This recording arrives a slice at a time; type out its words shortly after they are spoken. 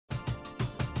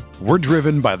We're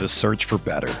driven by the search for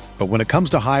better. But when it comes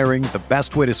to hiring, the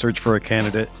best way to search for a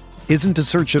candidate isn't to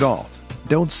search at all.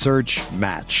 Don't search,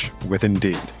 match with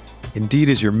Indeed. Indeed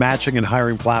is your matching and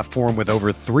hiring platform with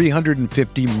over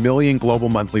 350 million global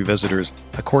monthly visitors,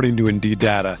 according to Indeed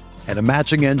data, and a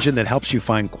matching engine that helps you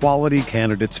find quality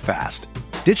candidates fast.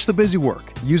 Ditch the busy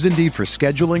work. Use Indeed for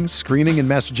scheduling, screening, and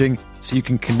messaging so you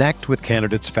can connect with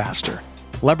candidates faster.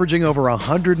 Leveraging over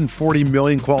 140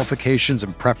 million qualifications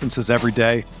and preferences every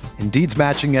day, Indeed's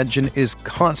matching engine is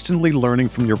constantly learning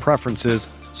from your preferences,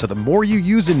 so the more you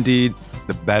use Indeed,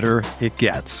 the better it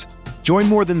gets. Join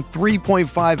more than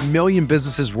 3.5 million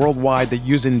businesses worldwide that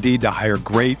use Indeed to hire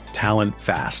great talent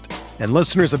fast. And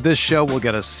listeners of this show will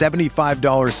get a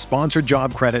 $75 sponsored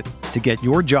job credit to get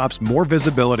your jobs more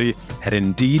visibility at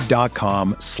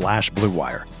Indeed.com/Blue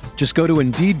Wire. Just go to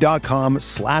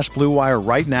Indeed.com/Blue Wire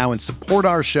right now and support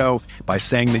our show by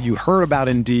saying that you heard about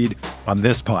Indeed on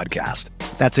this podcast.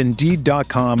 That's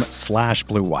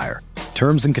Indeed.com/Blue Wire.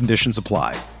 Terms and conditions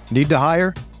apply. Need to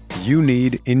hire? You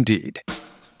need Indeed.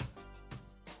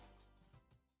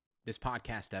 This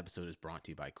podcast episode is brought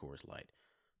to you by Coors Light.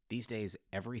 These days,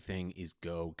 everything is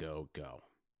go, go, go.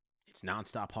 It's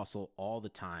nonstop hustle all the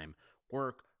time.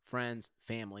 Work, friends,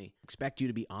 family, expect you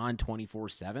to be on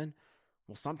 24/7.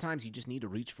 Well, sometimes you just need to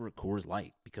reach for a Coors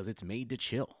Light because it's made to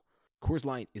chill. Coors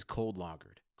Light is cold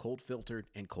lagered, cold filtered,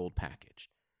 and cold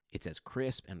packaged. It's as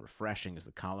crisp and refreshing as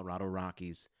the Colorado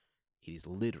Rockies. It is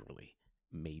literally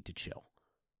made to chill.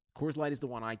 Coors Light is the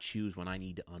one I choose when I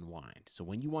need to unwind. So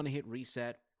when you want to hit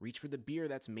reset, reach for the beer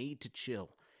that's made to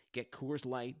chill. Get Coors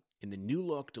Light in the new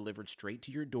look delivered straight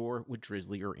to your door with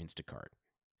Drizzly or Instacart.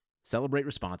 Celebrate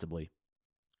responsibly.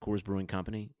 Coors Brewing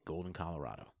Company, Golden,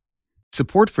 Colorado.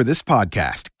 Support for this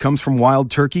podcast comes from Wild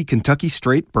Turkey Kentucky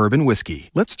Straight Bourbon Whiskey.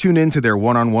 Let's tune in to their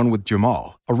one-on-one with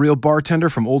Jamal, a real bartender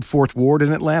from Old Fourth Ward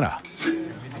in Atlanta.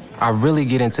 I really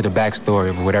get into the backstory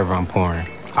of whatever I'm pouring,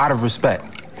 out of respect.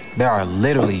 There are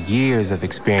literally years of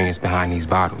experience behind these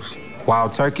bottles.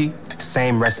 Wild Turkey,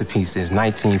 same recipe since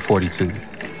 1942.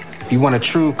 If you want a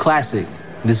true classic,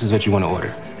 this is what you want to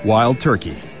order. Wild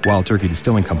Turkey. Wild Turkey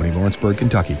Distilling Company, Lawrenceburg,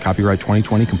 Kentucky. Copyright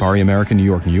 2020, Campari American, New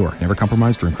York, New York. Never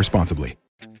compromise, drink responsibly.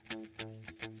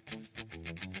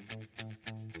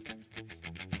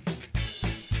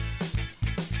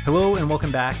 Hello and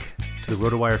welcome back to the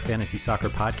RotoWire Fantasy Soccer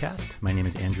Podcast. My name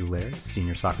is Andrew Laird,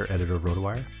 Senior Soccer Editor of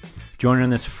RotoWire. Joined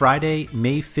on this Friday,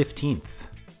 May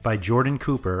 15th by Jordan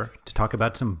Cooper to talk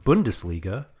about some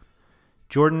Bundesliga.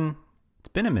 Jordan, it's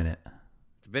been a minute.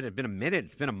 It's been a minute.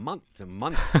 It's been a month.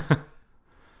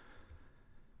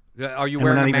 Are you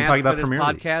wearing a mask for this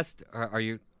podcast?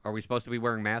 Are we supposed to be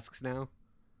wearing masks now?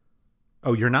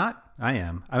 Oh, you're not? I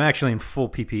am. I'm actually in full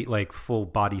PP, like full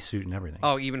bodysuit and everything.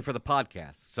 Oh, even for the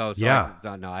podcast. So yeah.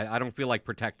 I don't feel like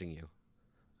protecting you.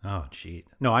 Oh, gee.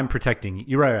 No, I'm protecting you.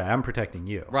 You're right. I'm protecting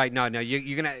you. Right. No.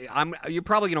 You're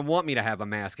probably gonna want me to have a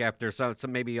mask after. So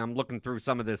maybe I'm looking through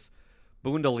some of this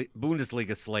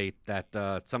Bundesliga slate that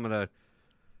some of the.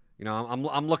 You know,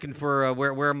 I'm looking for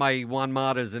where are my Juan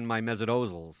Matas and my Mesut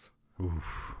Ozils.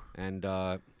 Oof. And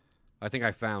I think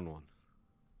I found one.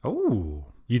 Oh,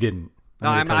 you didn't. No,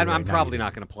 I'm probably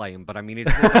not going to play him, but I mean, he's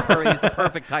the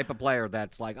perfect type of player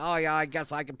that's like, oh yeah, I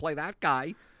guess I can play that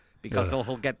guy because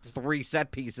he'll get 3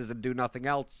 set pieces and do nothing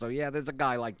else. So yeah, there's a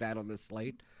guy like that on this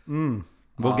slate. We'll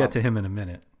get to him in a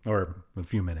minute or a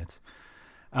few minutes.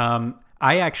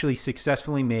 I actually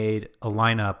successfully made a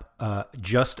lineup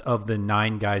just of the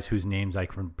 9 guys whose names I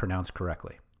can pronounce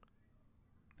correctly.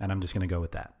 And I'm just going to go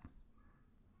with that.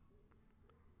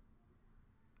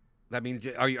 That means,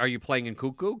 are you playing in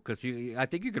Cuckoo? Because I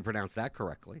think you could pronounce that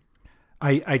correctly.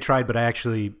 I tried, but I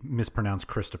actually mispronounced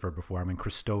Christopher before. I mean,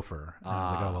 Christopher. And I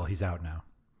was like, oh, well, he's out now.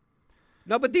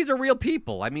 No, but these are real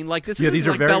people. I mean, like, this these isn't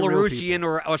are like very Belarusian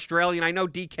or Australian. I know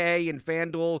DK and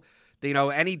FanDuel, you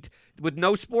know, with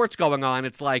no sports going on,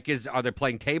 it's like, are they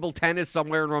playing table tennis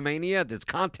somewhere in Romania? There's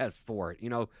contests for it, you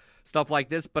know, stuff like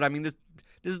this. But, I mean, this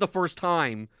is the first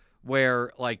time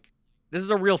where, like, this is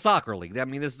a real soccer league. I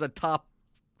mean, this is a top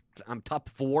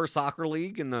 4 soccer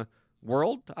league in the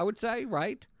world, I would say,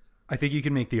 right? I think you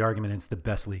can make the argument it's the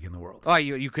best league in the world. Oh,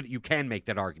 you can make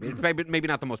that argument. It's maybe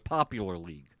not the most popular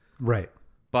league, right?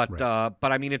 But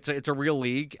I mean, it's a real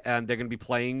league, and they're going to be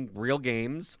playing real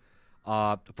games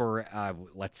for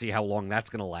let's see how long that's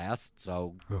going to last.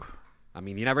 So, oof. I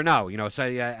mean, you never know. You know,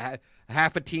 say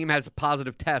half a team has a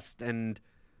positive test, and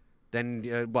then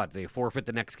they forfeit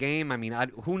the next game. I mean,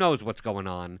 who knows what's going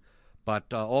on?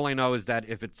 But all I know is that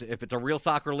if it's a real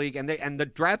soccer league, and the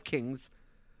DraftKings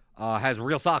has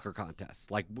real soccer contests,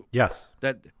 like yes,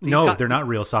 they're not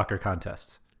real soccer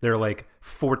contests. They're like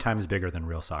 4 times bigger than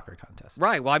real soccer contests.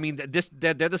 Right. Well, I mean,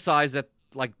 they're the size that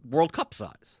like World Cup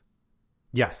size.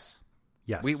 Yes.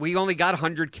 We only got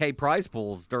 100K prize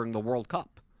pools during the World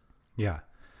Cup. Yeah.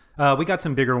 We got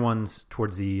some bigger ones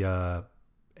towards the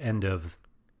end of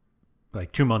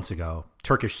like 2 months ago.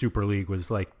 Turkish Super League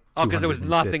was like because there was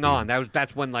nothing on.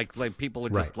 That's when like people are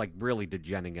just Right. like really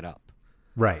degenning it up.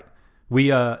 Right. We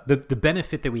the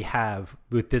benefit that we have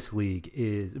with this league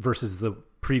is versus the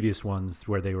previous ones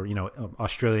where they were,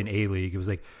 Australian A League. It was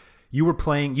like you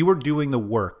were doing the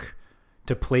work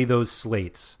to play those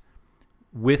slates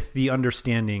with the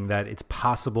understanding that it's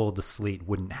possible the slate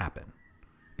wouldn't happen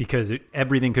because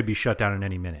everything could be shut down at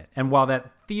any minute. And while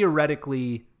that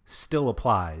theoretically still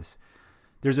applies,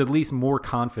 there's at least more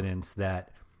confidence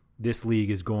that this league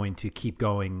is going to keep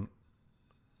going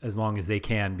as long as they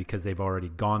can because they've already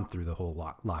gone through the whole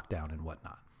lockdown and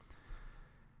whatnot.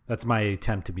 That's my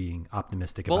attempt to being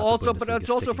optimistic about the Bundesliga but it's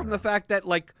also from the fact that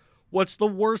like, what's the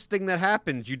worst thing that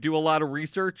happens? You do a lot of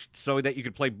research so that you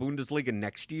could play Bundesliga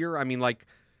next year. I mean, like,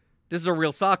 this is a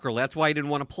real soccer league. That's why I didn't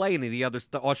want to play any of the other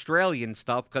Australian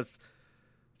stuff because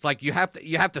it's like you have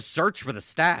to search for the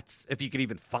stats if you could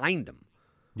even find them.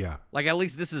 Yeah. Like, at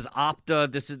least this is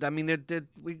Opta. This is, I mean,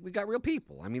 we got real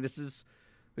people. I mean,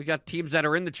 we got teams that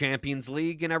are in the Champions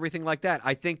League and everything like that.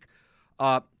 I think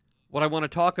what I want to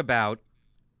talk about,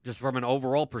 just from an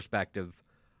overall perspective,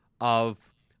 I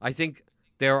think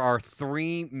there are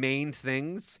 3 main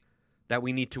things that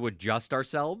we need to adjust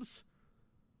ourselves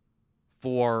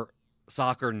for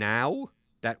soccer now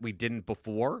that we didn't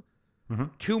before.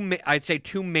 Mm-hmm. I'd say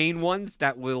 2 main ones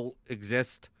that will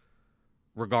exist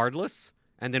regardless,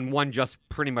 and then one just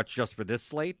pretty much just for this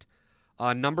slate.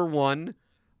 Number 1,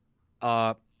 there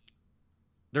are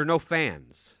no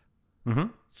fans. Mm-hmm.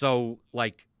 So,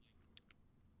 like,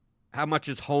 how much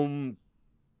is home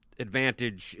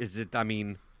advantage? Is it, I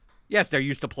mean, yes, they're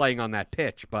used to playing on that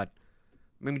pitch, but,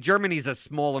 I mean, Germany's a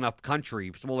small enough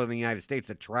country, smaller than the United States,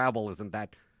 that travel isn't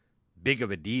that big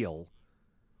of a deal.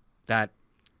 That,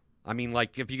 I mean,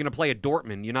 like, if you're going to play at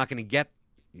Dortmund, you're not going to get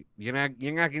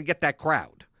that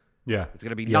crowd. Yeah. It's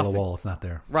going to be Yellow nothing. wall is not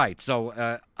there. Right.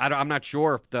 So, I'm not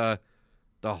sure if the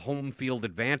home field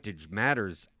advantage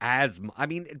matters I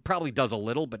mean, it probably does a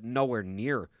little, but nowhere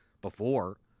near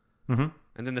before. Mm-hmm.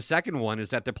 And then the second one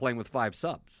is that they're playing with 5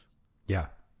 subs. Yeah.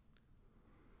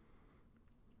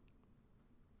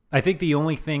 I think the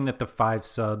only thing that the 5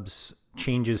 subs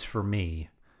changes for me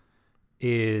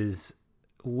is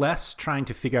less trying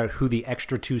to figure out who the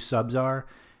extra 2 subs are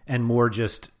and more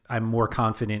just I'm more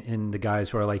confident in the guys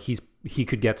who are like he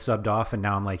could get subbed off and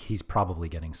now I'm like he's probably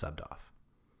getting subbed off.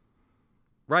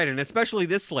 Right, and especially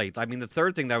this slate. I mean, the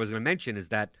third thing that I was going to mention is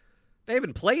that they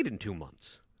haven't played in 2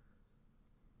 months.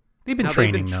 They've been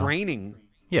training.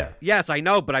 Yeah. Yes, I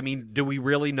know, but I mean, do we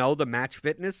really know the match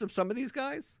fitness of some of these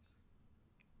guys?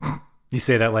 You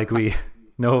say that like we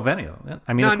know of any of them.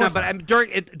 I mean, no, but I mean,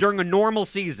 during a normal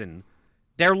season,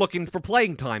 they're looking for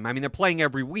playing time. I mean, they're playing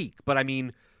every week, but I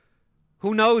mean,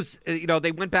 who knows?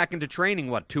 They went back into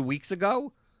training, 2 weeks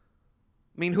ago?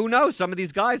 I mean, who knows? Some of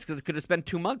these guys could have spent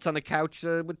 2 months on the couch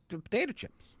with potato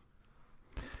chips.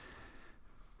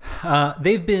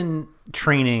 They've been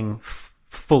training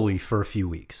fully for a few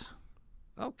weeks.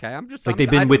 Okay, they've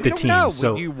been with the team. Know.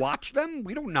 So you watch them?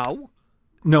 We don't know.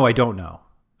 No, I don't know.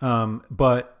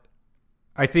 But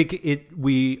I think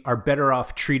we are better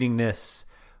off treating this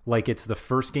like it's the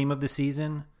first game of the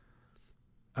season,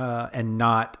 and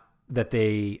not that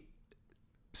they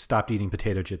stopped eating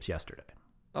potato chips yesterday.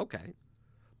 Okay.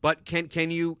 But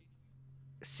can you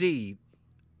see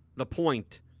the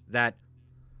point that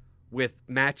with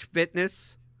match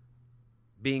fitness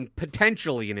being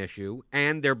potentially an issue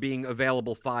and there being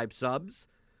available 5 subs,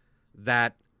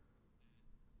 that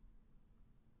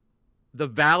the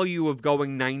value of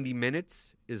going 90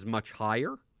 minutes is much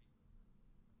higher? I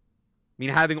mean,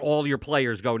 having all your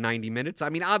players go 90 minutes. I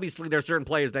mean, obviously there are certain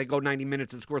players that go 90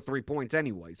 minutes and score 3 points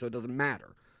anyway, so it doesn't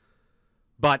matter.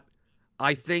 But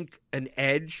I think an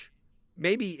edge,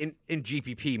 maybe in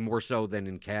GPP more so than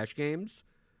in cash games,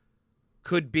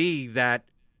 could be that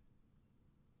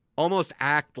almost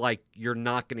act like you're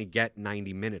not going to get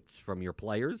 90 minutes from your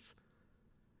players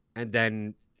and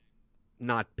then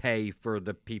not pay for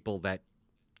the people that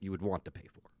you would want to pay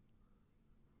for.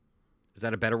 Is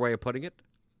that a better way of putting it?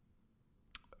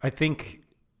 I think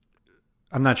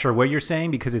I'm not sure what you're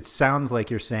saying because it sounds like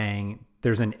you're saying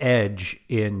there's an edge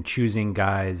in choosing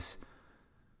guys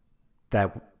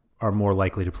that are more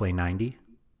likely to play 90.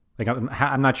 Like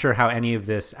I'm not sure how any of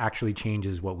this actually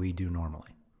changes what we do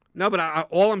normally. No, but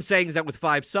all I'm saying is that with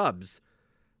 5 subs,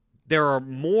 there are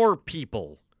more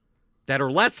people that are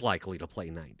less likely to play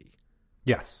 90.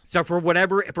 Yes. So for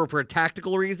whatever, for a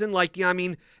tactical reason, like, I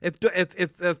mean, if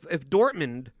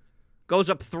Dortmund goes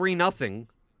up 3-0,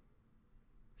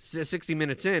 60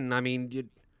 minutes in, I mean,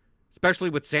 especially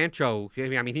with Sancho,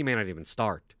 I mean, he may not even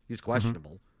start. He's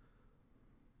questionable.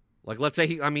 Like, let's say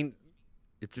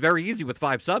it's very easy with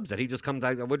 5 subs that he just comes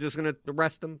out. We're just going to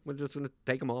rest him. We're just going to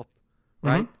take him off,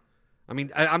 right? I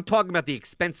mean, I'm talking about the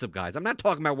expensive guys. I'm not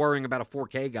talking about worrying about a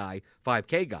 4K guy,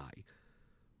 5K guy.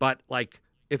 But, like,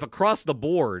 if across the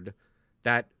board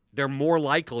that they're more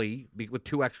likely, with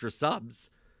 2 extra subs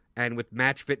and with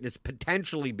match fitness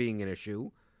potentially being an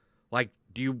issue, like,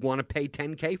 do you want to pay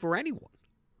 10K for anyone?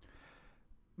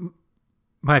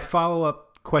 My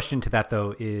follow-up question to that,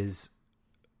 though, is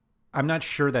I'm not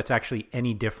sure that's actually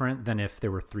any different than if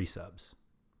there were 3 subs.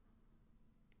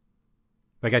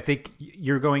 Like, I think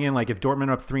you're going in, like, if Dortmund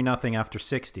are up 3-0 after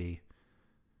 60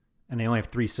 and they only have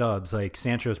 3 subs, like,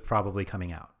 Sancho's probably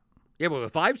coming out. Yeah, but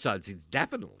with 5 subs, he's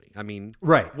definitely. I mean,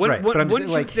 right. But wouldn't you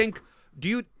like, think?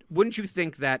 Wouldn't you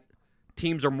think that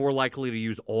teams are more likely to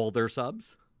use all their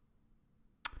subs?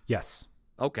 Yes.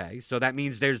 Okay, so that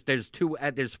means there's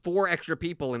 4 extra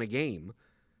people in a game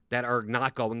that are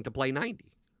not going to play 90.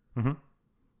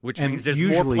 Which means there's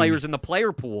more players in the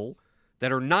player pool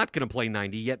that are not going to play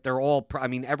 90. Yet they're all. I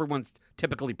mean, everyone's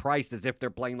typically priced as if they're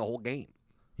playing the whole game.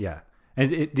 Yeah,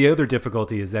 and the other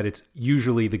difficulty is that it's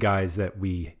usually the guys that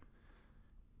we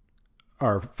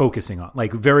are focusing on.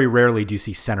 Like, very rarely do you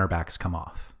see center backs come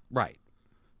off. Right.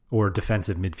 Or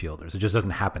defensive midfielders. It just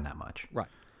doesn't happen that much. Right.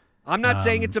 I'm not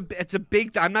saying it's a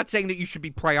big. I'm not saying that you should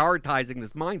be prioritizing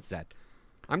this mindset.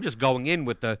 I'm just going in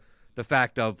with the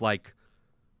fact of, like,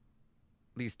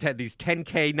 these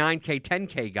 10K, 9K,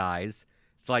 10K guys.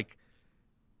 It's like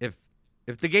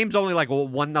if the game's only like a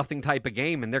 1-0 type of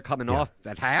game and they're coming off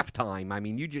at halftime. I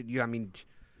mean, you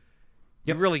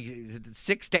really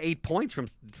 6 to 8 points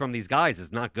from these guys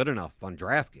is not good enough on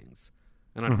DraftKings.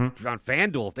 And on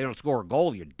FanDuel, if they don't score a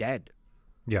goal, you're dead.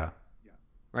 Yeah.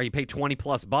 Right, you pay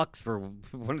 $20+ for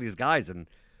one of these guys, and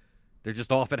they're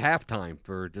just off at halftime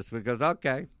just because,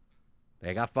 okay,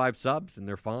 they got 5 subs and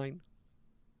they're fine.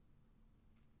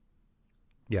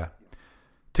 Yeah.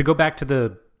 To go back to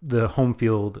the home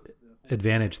field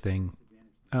advantage thing,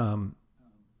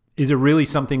 is it really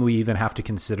something we even have to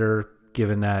consider,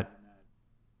 given that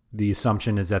the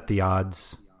assumption is that the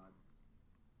odds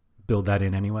build that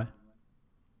in anyway?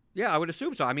 Yeah, I would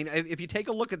assume so. I mean, if you take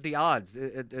a look at the odds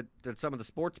at some of the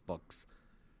sports books,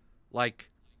 like,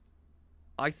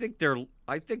 I think they're a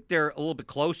little bit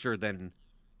closer than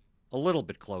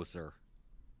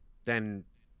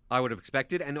I would have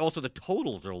expected, and also the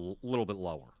totals are a little bit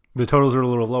lower. The totals are a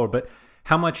little lower, but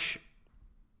how much?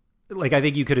 Like, I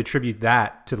think you could attribute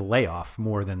that to the layoff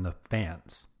more than the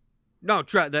fans. No,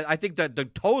 I think that the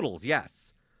totals,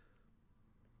 yes,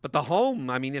 but the home,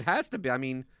 I mean, it has to be. I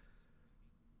mean,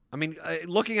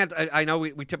 looking at, I know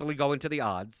we typically go into the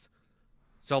odds.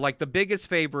 So, like, the biggest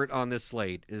favorite on this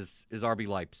slate is RB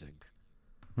Leipzig.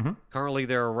 Currently,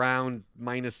 they're around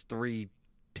 -310,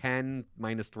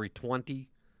 -320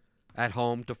 at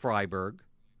home to Freiburg.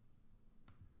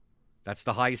 That's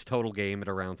the highest total game at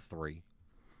around 3.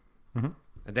 And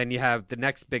then you have the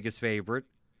next biggest favorite.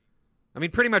 I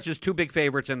mean, pretty much there's 2 big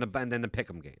favorites and then the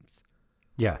pick'em games.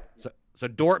 Yeah. So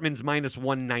Dortmund's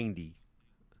 -190.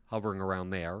 Hovering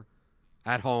around there,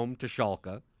 at home to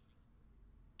Schalke,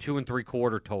 2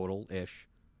 3/4 total ish,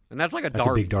 and that's like That's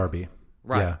derby. a big derby,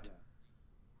 right? Yeah.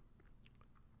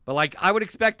 But, like, I would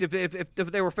expect if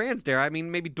there were fans there, I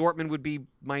mean, maybe Dortmund would be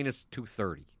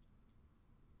 -230.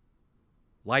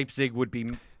 Leipzig would be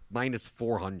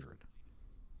 -400.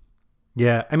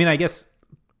 Yeah, I mean, I guess,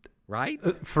 right?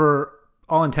 For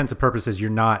all intents and purposes,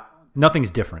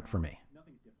 nothing's different for me.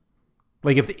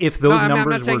 Like, if those numbers I'm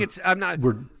not saying it's. I'm not.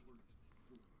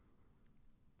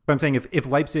 But I'm saying if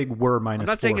Leipzig were -400, I'm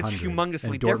not saying it's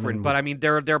humongously different, but I mean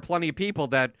there are plenty of people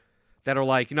that are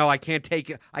like, no, I can't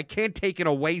take it. I can't take an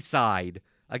away side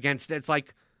against. It's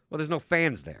like, well, there's no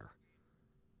fans there.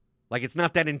 Like, it's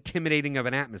not that intimidating of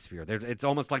an atmosphere. It's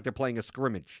almost like they're playing a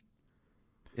scrimmage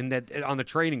on the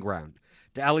training ground,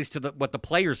 at least to what the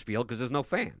players feel, because there's no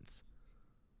fans.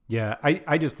 Yeah,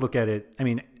 I just look at it. I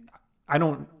mean, I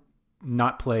don't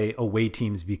not play away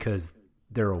teams because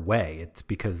they're away. It's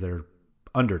because they're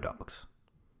underdogs.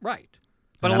 Right.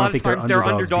 But a lot of times they're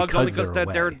underdogs only because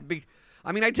they're big.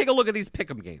 I mean, I take a look at these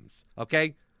pick'em games,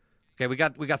 okay? Okay, we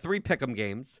got 3 pick'em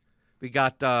games. We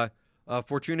got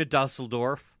Fortuna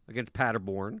Dusseldorf against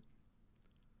Paderborn.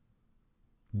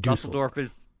 Dusseldorf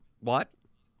is what?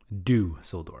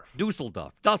 Dusseldorf,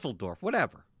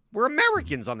 whatever. We're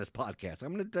Americans on this podcast.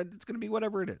 It's gonna be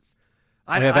whatever it is.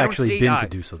 I have don't actually see, been to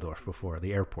Dusseldorf before,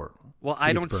 the airport. Well,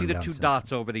 I It's don't see burned the down two since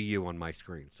dots over the U on my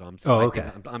screen, so I'm. Oh, okay.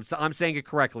 I'm saying it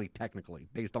correctly, technically,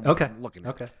 based on what Okay. I'm looking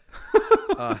at.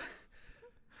 Okay.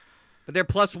 But they're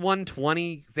plus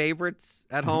 120 favorites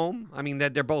at home. I mean,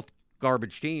 they're both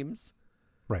garbage teams.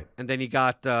 Right. And then you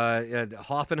got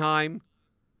Hoffenheim.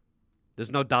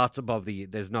 There's no dots above the.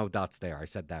 There's no dots there. I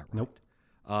said that right. Nope.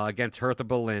 Against Hertha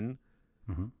Berlin.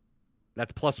 Mm-hmm.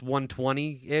 That's plus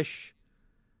 120-ish.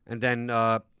 And then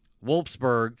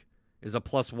Wolfsburg is a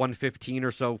plus 115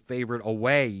 or so favorite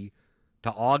away to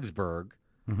Augsburg.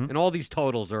 Mm-hmm. And all these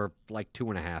totals are like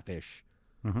 2.5-ish.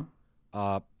 Mm-hmm.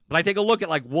 But I take a look at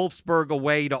like Wolfsburg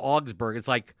away to Augsburg. It's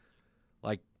like,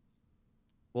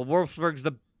 well, Wolfsburg's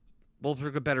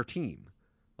a better team.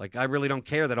 Like, I really don't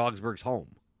care that Augsburg's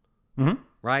home. Mm-hmm.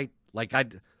 Right? Like,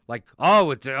 it's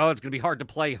going to be hard to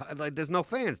play. Like, there's no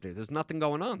fans there. There's nothing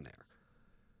going on there.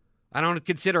 I don't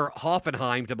consider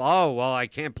Hoffenheim to, I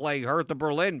can't play Hertha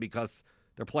Berlin because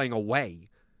they're playing away.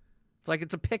 It's like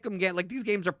it's a pick'em game. Like, these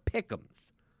games are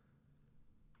pick'ems.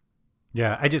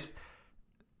 Yeah, I think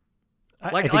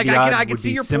I can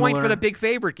see your point for the big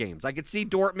favorite games. I could see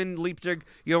Dortmund, Leipzig.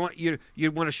 You want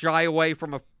to shy away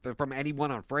from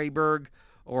anyone on Freiburg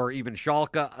or even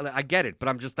Schalke. I get it, but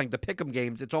I'm just thinking the pick'em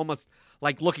games. It's almost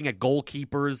like looking at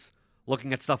goalkeepers,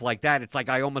 looking at stuff like that. It's like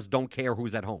I almost don't care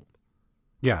who's at home.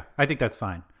 Yeah, I think that's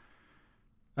fine.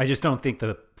 I just don't think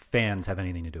the fans have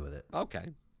anything to do with it.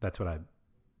 Okay, that's what I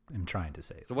am trying to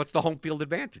say. So what's the home field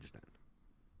advantage then?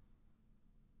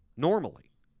 Normally.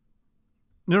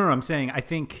 No, I'm saying I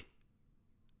think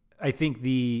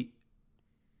the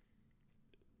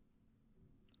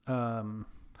how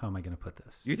am I going to put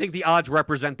this? You think the odds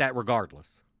represent that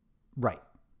regardless? Right.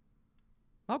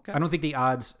 Okay. I don't think the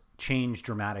odds change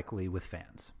dramatically with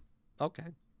fans.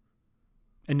 Okay.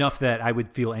 Enough that I would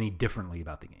feel any differently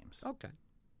about the games. Okay.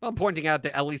 Well,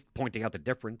 at least pointing out the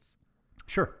difference.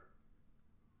 Sure.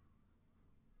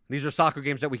 These are soccer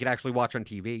games that we could actually watch on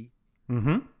TV.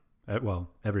 Mm-hmm. Well,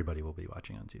 everybody will be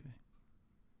watching on TV.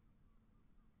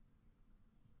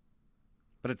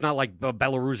 But it's not like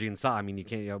Belarusian soccer. I mean, you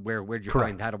can't. Where'd you Correct.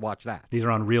 find how to watch that? These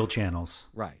are on real channels.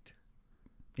 Right.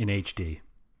 In HD.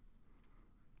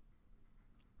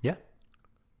 Yeah.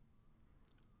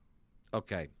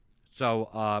 Okay. So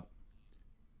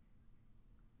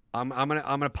I'm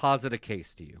gonna posit a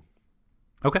case to you.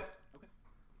 Okay.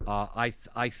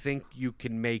 I think you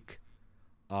can make.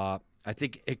 I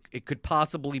think it could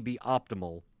possibly be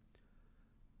optimal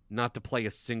not to play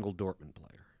a single Dortmund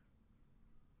player.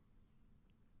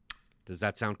 Does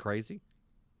that sound crazy?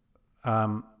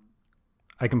 I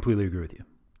completely agree with you.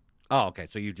 Oh, okay.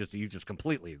 So you just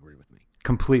completely agree with me.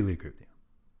 Completely agree with you.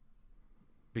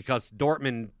 Because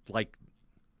Dortmund,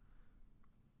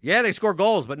 they score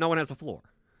goals, but no one has a floor.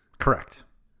 Correct.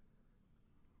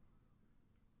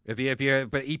 But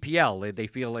EPL, they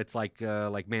feel it's like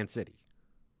Man City.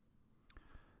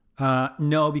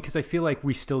 No, because I feel like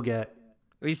we still get.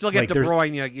 You still get De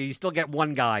Bruyne. You still get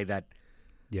one guy that,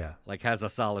 has a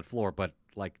solid floor, but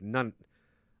none.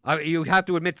 You have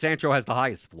to admit Sancho has the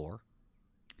highest floor.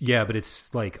 Yeah, but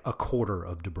it's like a quarter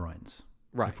of De Bruyne's.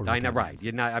 Right, I know. Right,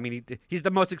 you're not. I mean, he's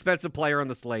the most expensive player on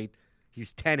the slate.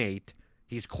 He's 10-8.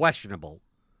 He's questionable.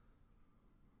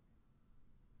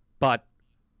 But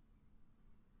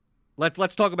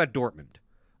let's talk about Dortmund.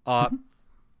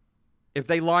 If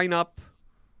they line up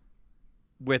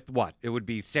with what? It would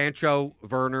be Sancho,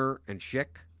 Werner, and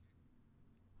Schick.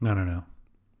 No.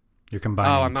 You're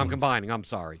combining. Oh, I'm combining. I'm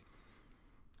sorry.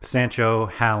 Sancho,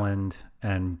 Haaland,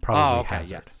 and probably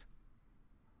Hazard. Yes.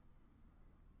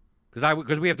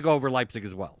 Because we have to go over Leipzig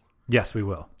as well. Yes, we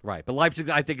will. Right, but Leipzig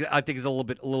I think is a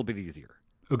little bit easier.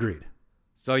 Agreed.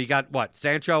 So you got what?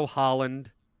 Sancho, Haaland,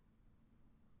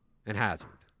 and Hazard.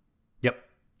 Yep.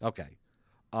 Okay.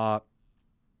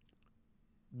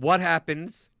 What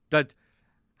happens?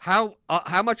 How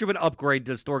much of an upgrade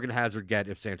does Thorgan Hazard get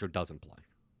if Sancho doesn't play?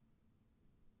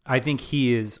 I think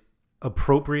he is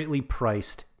appropriately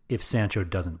priced if Sancho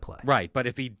doesn't play. Right, but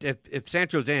if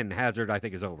Sancho's in, Hazard I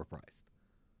think is overpriced.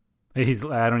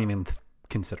 I don't even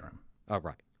consider him. Oh,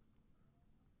 right.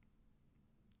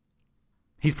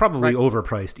 He's probably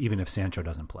overpriced even if Sancho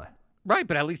doesn't play. Right,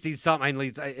 but at least he's something. At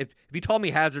least if you told me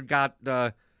Hazard got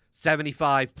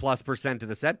 75+% of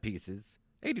the set pieces,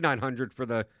 8,900 for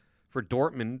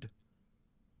Dortmund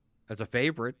as a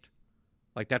favorite,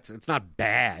 it's not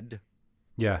bad.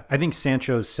 Yeah, I think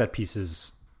Sancho's set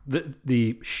pieces,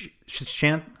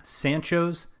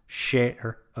 Sancho's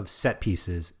share of set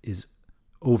pieces is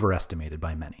overestimated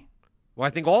by many. Well,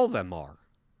 I think all of them are.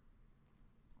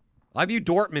 I view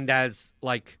Dortmund as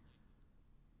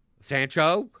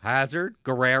Sancho, Hazard,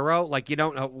 Guerrero. Like, you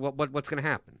don't know what's going to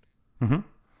happen. Mm-hmm.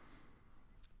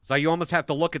 So you almost have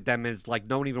to look at them as like,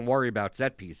 don't even worry about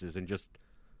set pieces and just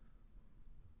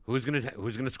who's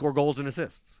gonna score goals and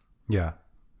assists. Yeah.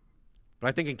 But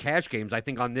I think in cash games, I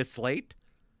think on this slate,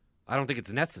 I don't think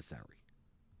it's necessary.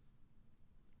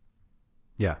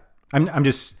 Yeah. I'm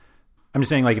just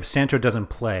saying, like, if Sancho doesn't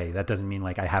play, that doesn't mean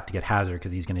like I have to get Hazard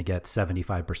because he's going to get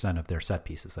 75% of their set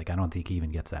pieces. Like, I don't think he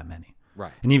even gets that many.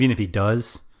 Right. And even if he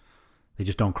does, they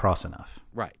just don't cross enough.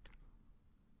 Right.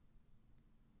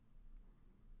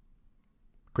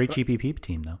 Great GPP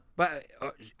team, though. But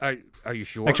are you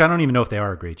sure? Actually, I don't even know if they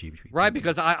are a great GPP right, team.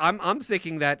 because I'm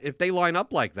thinking that if they line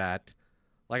up like that,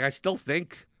 like I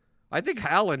think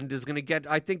Haaland is going to get.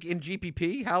 I think in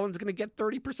GPP, Haaland's going to get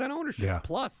 30% ownership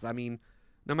plus. I mean,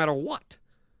 no matter what.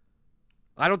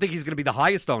 I don't think he's going to be the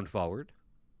highest owned forward.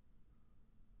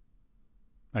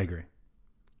 I agree.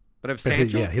 But if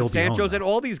Sancho's and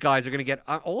all these guys are going to get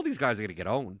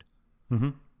owned. Mm-hmm.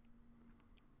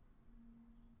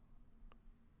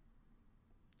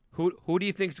 Who do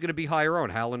you think is going to be higher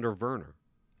owned, Haaland or Werner?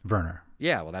 Werner.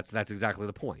 Yeah, well, that's exactly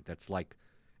the point. That's like,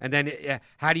 and then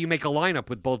how do you make a lineup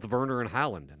with both Werner and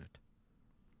Haaland in it?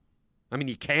 I mean,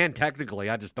 you can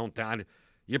technically. I just don't.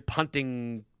 You're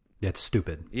punting. Yeah, it's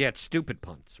stupid. Yeah, it's stupid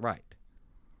punts, right?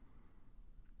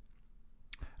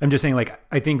 I'm just saying, like,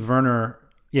 I think Werner,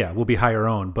 will be higher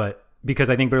owned, but because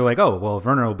I think they're like, oh, well,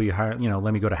 Werner will be higher.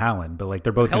 Let me go to Haaland, but like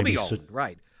they're both going to be owned,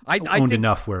 right? I owned think,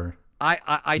 enough where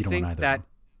I think that.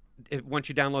 Once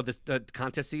you download the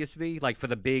contest CSV, like for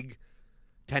the big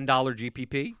 $10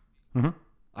 GPP, mm-hmm.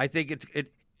 I think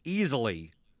it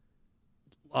easily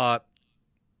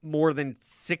more than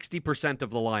 60%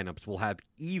 of the lineups will have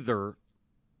either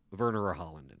Werner or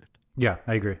Haaland in it. Yeah,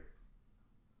 I agree.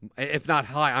 If not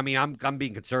high, I mean, I'm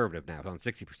being conservative now on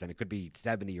 60%. It could be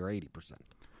 70 or 80%.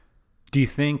 Do you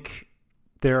think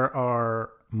there are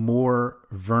more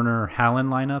Werner Haaland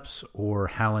lineups or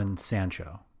Haaland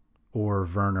Sancho? Or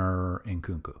Werner and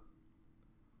Nkunku?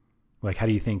 Like, how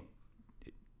do you think?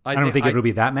 I don't think it'll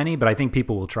be that many, but I think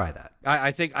people will try that.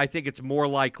 I think it's more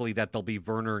likely that there'll be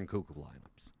Werner and Nkunku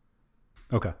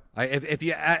lineups. Okay.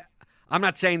 I'm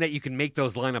not saying that you can make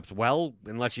those lineups well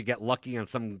unless you get lucky on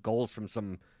some goals from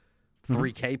some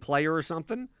 3K player or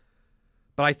something.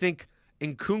 But I think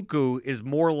Nkunku is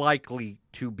more likely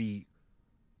to be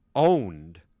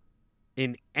owned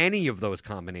in any of those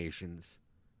combinations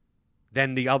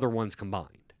than the other ones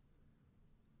combined.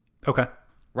 Okay.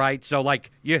 Right? So, like,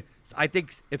 I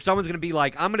think if someone's going to be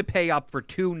like, I'm going to pay up for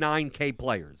 2 9K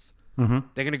players, they're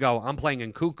going to go, I'm playing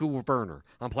Nkunku Werner.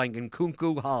 I'm playing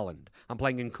Nkunku Haaland. I'm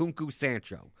playing Nkunku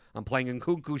Sancho. I'm playing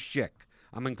Nkunku Schick.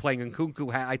 I'm playing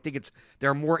Nkunku. I think there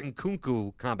are more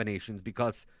Nkunku combinations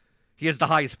because he has the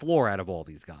highest floor out of all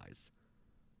these guys.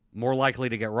 More likely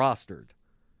to get rostered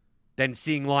than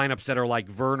seeing lineups that are like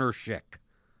Werner Schick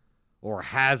or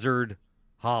Hazard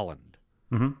Haaland.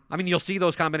 Mm-hmm. I mean, you'll see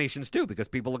those combinations too because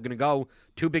people are going to go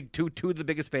two of the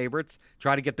biggest favorites,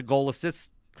 try to get the goal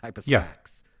assist type of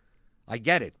stacks. I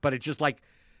get it, but it's just like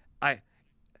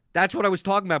that's what I was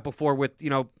talking about before with,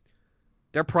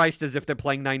 they're priced as if they're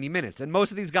playing 90 minutes. And most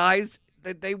of these guys,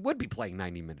 they would be playing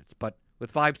 90 minutes, but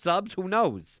with 5 subs, who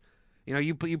knows?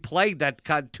 You played that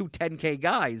kind of 2 10K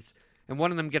guys and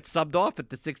one of them gets subbed off at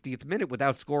the 60th minute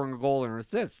without scoring a goal or an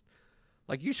assist.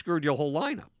 Like, you screwed your whole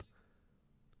lineup.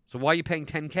 So why are you paying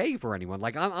 10K for anyone?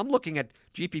 Like, I'm looking at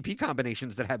GPP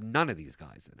combinations that have none of these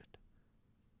guys in it.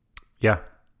 Yeah,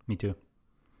 me too.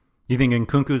 You think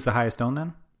Nkunku's the highest owned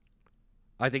then?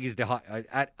 I think he's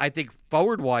I think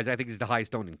forward-wise, I think he's the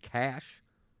highest owned in cash.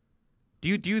 Do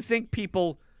you think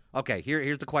people... Okay,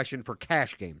 here's the question for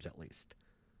cash games, at least.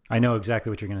 I know exactly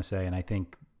what you're going to say, and I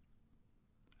think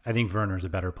Werner's a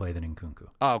better play than Nkunku.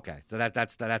 Oh, okay. So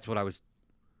that's what I was...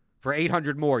 For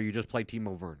 800 more, you just play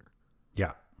Timo Werner.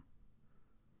 Yeah.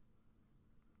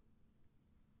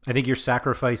 I think you're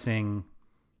sacrificing...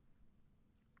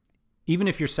 Even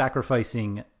if you're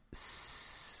sacrificing...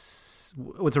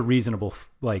 What's a reasonable,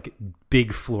 like,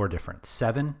 big floor difference?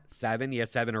 7? 7, yeah,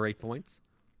 7 or 8 points.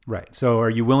 Right. So are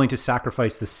you willing to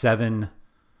sacrifice the 7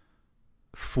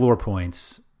 floor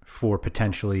points for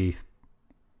potentially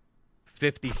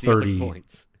 50 ceiling 30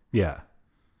 points? Yeah.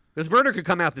 Because Werner could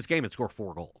come out this game and score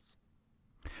 4 goals.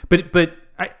 But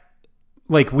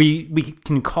we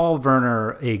can call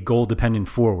Werner a goal-dependent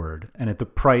forward, and at the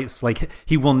price, like,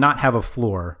 he will not have a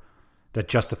floor that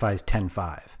justifies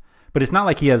 10-5. But it's not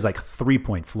like he has, like, a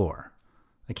 3-point floor.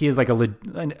 Like, he has, like,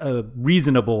 a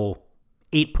reasonable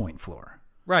 8-point floor.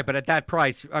 Right, but at that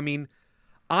price, I mean,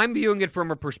 I'm viewing it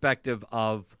from a perspective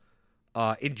of,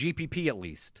 in GPP at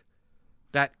least,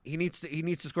 that he needs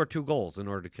to score 2 goals in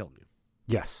order to kill you.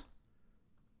 Yes.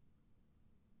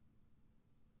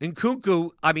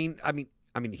 Nkunku, I mean,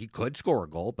 he could score a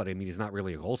goal, but I mean, he's not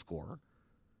really a goal scorer.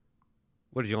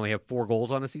 What does he only have 4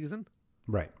 goals on a season?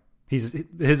 Right.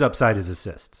 His upside is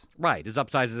assists. Right. His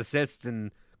upside is assists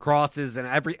and crosses and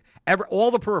every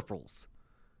all the peripherals.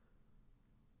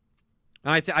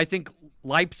 And I think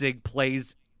Leipzig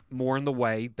plays more in the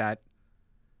way that,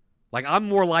 like, I'm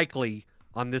more likely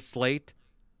on this slate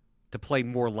to play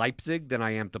more Leipzig than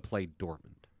I am to play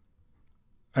Dortmund.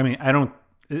 I mean,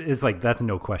 it's like, that's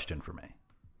no question for me.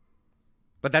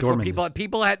 But that's Dortmund what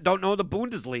people don't know the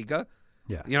Bundesliga.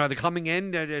 Yeah. You know, they're coming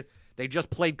in, they just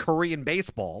played Korean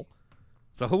baseball.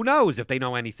 So who knows if they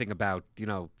know anything about, you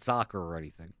know, soccer or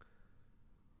anything.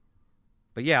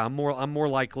 But yeah, I'm more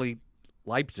likely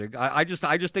Leipzig. I just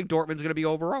think Dortmund's going to be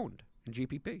overowned in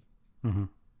GPP. Mm-hmm.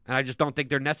 And I just don't think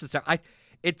they're necessary.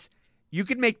 You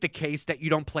could make the case that you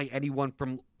don't play anyone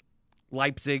from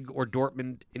Leipzig or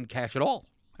Dortmund in cash at all.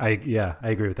 I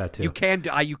agree with that too. You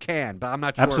can, but I'm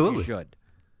not sure Absolutely. if you should.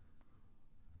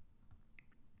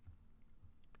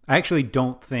 I actually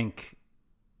don't think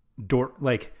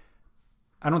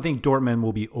I don't think Dortmund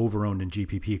will be overowned in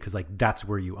GPP because, like, that's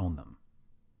where you own them.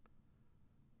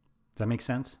 Does that make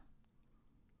sense?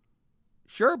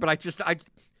 Sure, but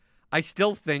I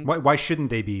still think... Why shouldn't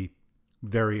they be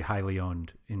very highly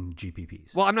owned in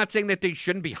GPPs? Well, I'm not saying that they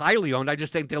shouldn't be highly owned. I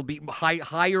just think they'll be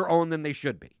higher owned than they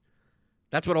should be.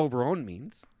 That's what overowned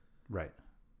means. Right.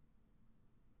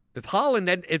 If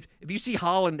Haaland, if you see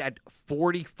Haaland at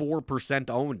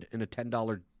 44% owned in a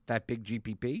 $10 that big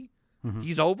GPP,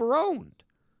 he's overowned.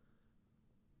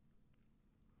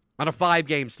 On a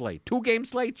 5-game slate. 2-game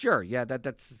slate, sure. Yeah,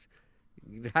 that's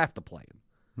you have to play him.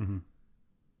 Mm-hmm.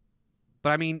 But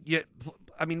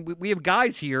I mean, we have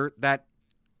guys here that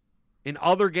in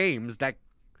other games that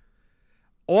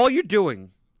all you're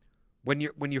doing when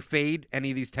you fade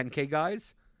any of these 10K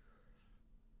guys,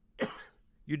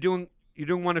 you're doing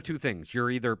one of two things. You're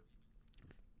either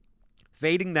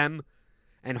fading them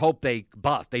and hope they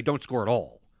bust. They don't score at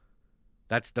all.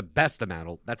 That's the best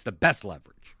amount. That's the best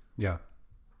leverage. Yeah.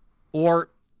 Or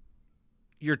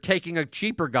you're taking a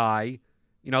cheaper guy.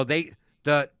 You know, the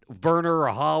Werner or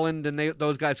Haaland and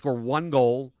those guys score 1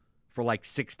 goal for like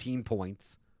 16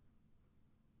 points,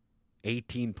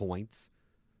 18 points.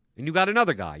 And you got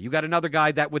another guy. You got another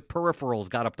guy that with peripherals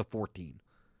got up to 14.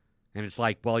 And it's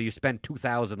like, well, you spent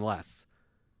 2,000 less.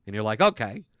 And you're like,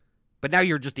 okay. But now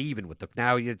you're just even with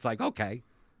now it's like, okay.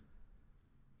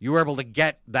 You were able to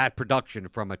get that production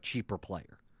from a cheaper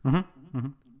player. Mm-hmm. Mm-hmm.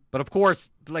 But of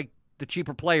course, like, the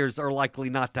cheaper players are likely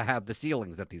not to have the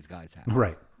ceilings that these guys have.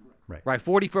 Right.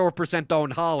 44%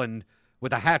 owned Haaland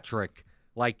with a hat trick.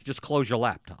 Like, just close your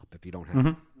laptop if you don't have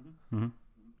it. Mm-hmm.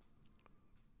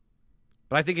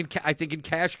 But I think in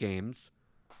cash games,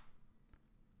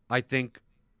 I think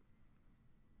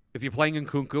if you're playing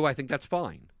Nkunku, I think that's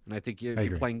fine. And I think if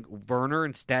you're playing Werner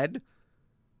instead,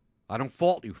 I don't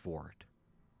fault you for it.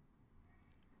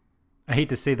 I hate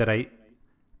to say that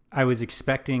I was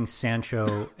expecting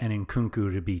Sancho and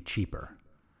Nkunku to be cheaper.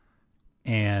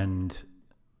 And,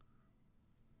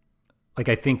 like,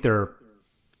 I think they're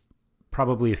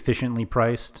probably efficiently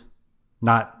priced,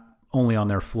 not only on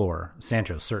their floor.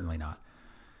 Sancho's certainly not.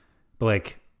 But,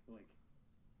 like,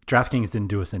 DraftKings didn't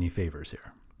do us any favors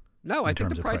here. No, I think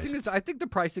the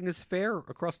pricing is fair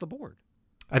across the board.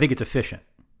 I think it's efficient.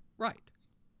 Right.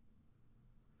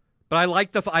 But I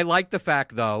like the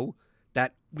fact, though,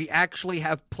 that we actually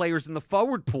have players in the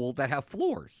forward pool that have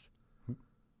floors.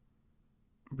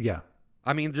 Yeah.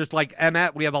 I mean, just like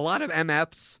MF, we have a lot of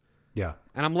MFs. Yeah.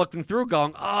 And I'm looking through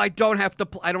going, I don't have to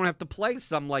play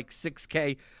some like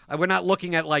 6K. We're not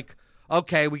looking at like,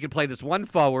 okay, we can play this one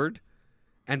forward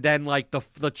and then like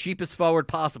the cheapest forward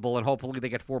possible and hopefully they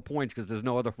get 4 points because there's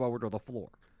no other forward or the floor.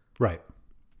 Right.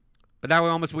 But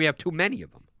now we have too many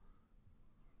of them.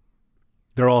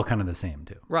 They're all kind of the same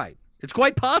too. Right. It's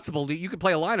quite possible that you could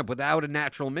play a lineup without a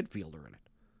natural midfielder in it.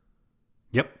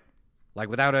 Yep. Like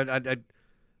without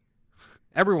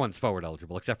everyone's forward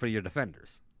eligible except for your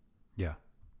defenders. Yeah.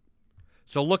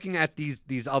 So looking at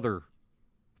these other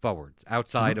forwards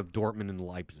outside of Dortmund and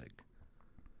Leipzig,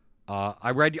 I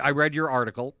read your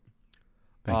article.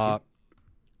 Thank you.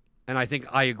 And I think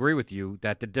I agree with you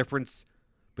that the difference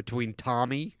between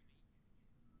Tommy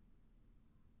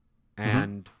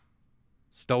and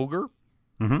Stoger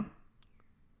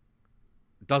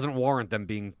doesn't warrant them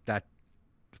being that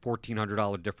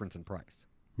 $1,400 difference in price.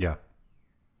 Yeah.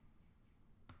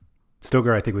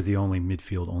 Stoger, I think, was the only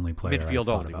midfield-only player.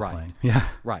 Midfield-only, right. Playing. Yeah.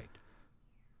 Right.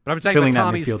 But I'm saying Filling that that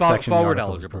Tommy's midfield section of the forward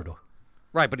article is eligible. brutal.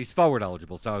 Right, but he's forward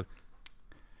eligible. So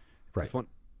Right. Just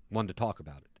one to talk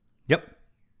about it. Yep.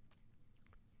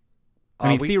 I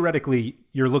mean, We- theoretically,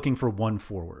 you're looking for one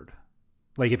forward.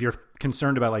 Like, if you're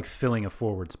concerned about like filling a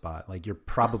forward spot, like you're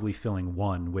probably filling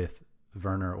one with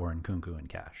Werner or Nkunku and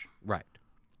Cash. Right.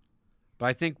 But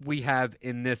I think we have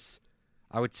in this,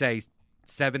 I would say,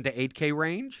 7 to 8K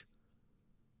range.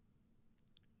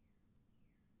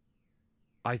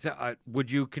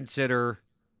 Would you consider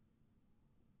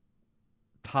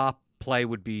top play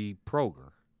would be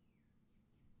Proger?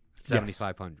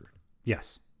 7,500.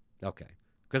 Yes. Okay.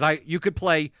 Because you could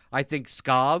play, I think,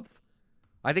 Skov.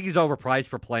 I think he's overpriced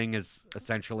for playing as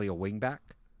essentially a wingback.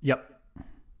 Yep.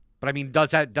 But I mean,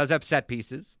 does have set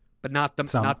pieces, but not the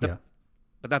Yeah.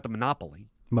 but not the monopoly.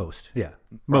 Most. Yeah.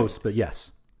 Most, but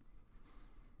yes.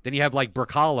 Then you have like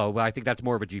Bracalo, but I think that's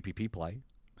more of a GPP play.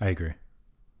 I agree.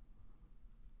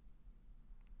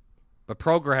 But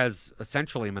Proger has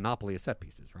essentially a monopoly of set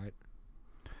pieces, right?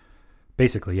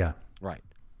 Basically, yeah. Right.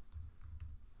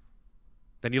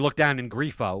 Then you look down in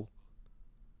Grifo,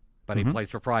 but he plays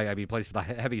for Fry. I mean, he plays for the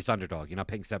heaviest underdog. You're not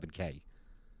paying 7K.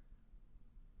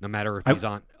 No matter if he's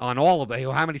on all of it.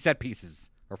 How many set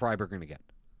pieces are Freiburg going to get?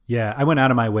 Yeah, I went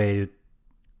out of my way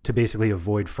to basically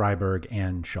avoid Freiburg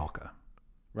and Schalke.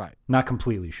 Right. Not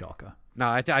completely Schalke. No,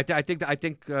 I think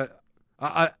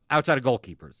outside of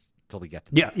goalkeepers until we get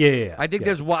to that. Yeah. I think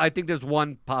there's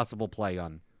one possible play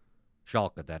on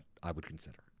Schalke that I would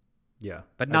consider. Yeah.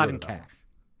 But I not go in to that cash. one.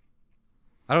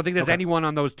 I don't think there's Okay. anyone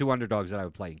on those two underdogs that I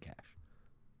would play in cash.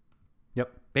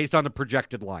 Yep. Based on the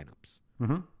projected lineups.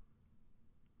 Mm-hmm.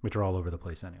 Which are all over the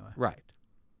place anyway. Right.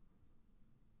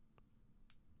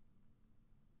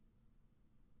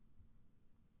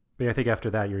 But I think after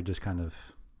that, you're just kind of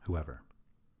whoever.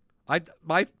 It's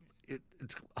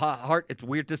hard. It's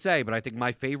weird to say, but I think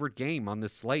my favorite game on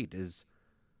this slate is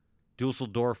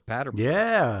Dusseldorf Paderborn.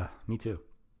 Yeah, me too.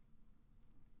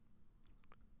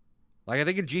 Like I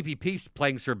think in GPP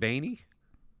playing Serbani.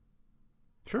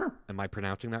 Sure. Am I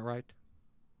pronouncing that right?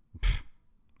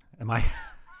 Am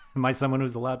I someone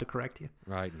who's allowed to correct you?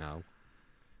 Right. No.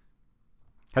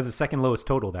 Has the second lowest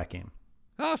total that game.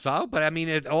 Oh, so, but I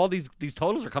mean, all these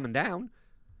totals are coming down.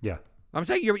 Yeah. I'm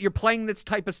saying you're playing this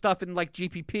type of stuff in like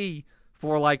GPP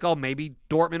for like, oh, maybe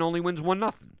Dortmund only wins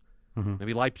 1-0. Mm-hmm.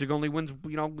 Maybe Leipzig only wins,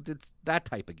 it's that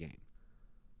type of game.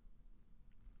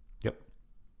 Yep.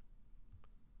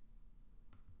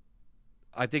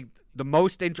 I think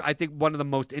one of the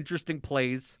most interesting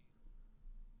plays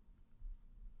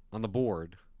on the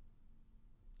board,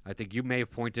 I think you may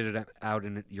have pointed it out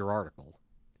in your article.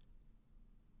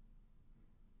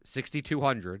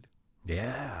 6,200.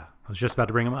 Yeah. I was just about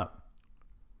to bring him up.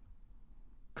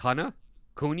 Cunha?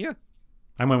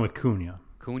 I went with Cunha.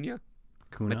 Cunha?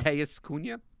 Cunha. Mateus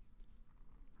Cunha?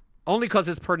 Only because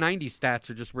his per 90 stats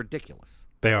are just ridiculous.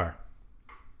 They are.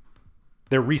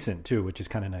 They're recent too, which is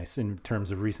kind of nice in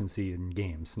terms of recency in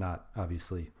games, not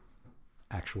obviously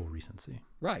actual recency.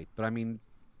 Right, but I mean,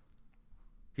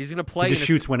 he's going to play. He just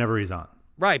shoots whenever he's on.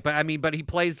 Right, but I mean, he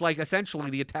plays like essentially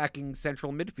the attacking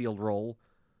central midfield role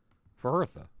for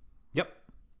Hertha. Yep.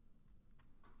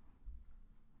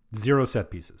 0 set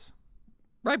pieces.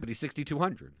 Right, but he's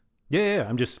 6,200. Yeah.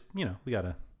 I'm just, we got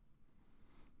to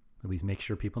at least make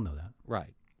sure people know that.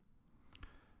 Right.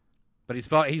 But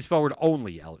he's forward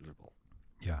only eligible.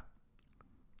 Yeah.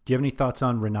 Do you have any thoughts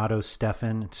on Renato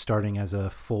Steffen starting as a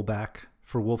fullback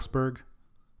for Wolfsburg,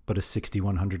 but a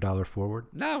 $6,100 forward?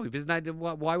 No, if it's not,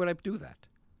 why would I do that?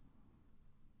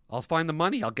 I'll find the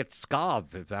money. I'll get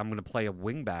Skov if I'm going to play a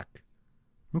wingback.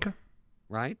 Okay.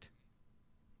 Right?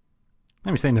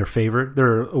 I'm saying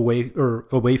they're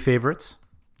away favorites.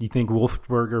 You think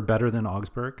Wolfsburg are better than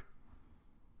Augsburg?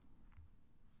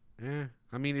 Yeah,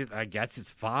 I mean, I guess it's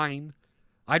fine.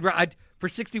 I'd for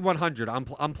 6,100. I'm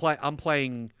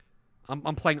playing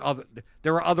other.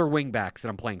 There are other wingbacks that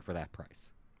I'm playing for that price.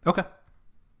 Okay,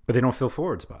 but they don't fill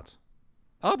forward spots.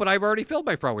 Oh, but I've already filled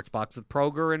my forward spots with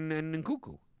Proger and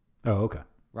Nkunku. Oh, okay,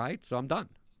 Right, so I'm done.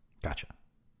 gotcha.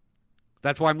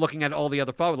 That's why I'm looking at all the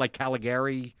other forwards, like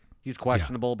Caligari. He's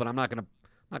questionable, but I'm not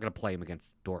gonna play him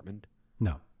against Dortmund.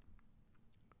 No,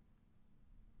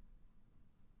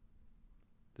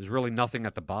 There's really nothing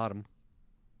at the bottom.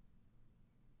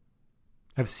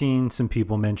 I've seen some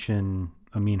people mention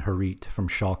Amin Harit from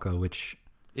Schalke, which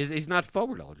He's not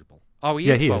forward eligible. Oh, he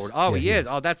Yeah, is he is. forward. Oh, Yeah, he he is. is.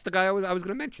 Oh, that's the guy I was going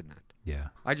to mention that. yeah,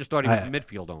 I just thought he was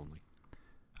midfield only.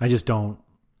 I just don't.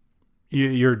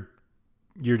 You're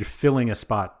filling a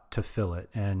spot to fill it,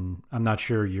 and I'm not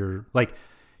sure you're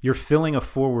filling a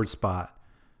forward spot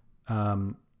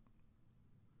on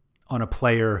a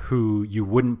player who you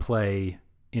wouldn't play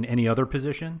in any other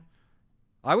position.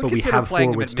 I would But we consider have playing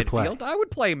him at forwards to play. midfield. I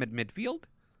would play him at midfield.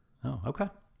 Oh, okay.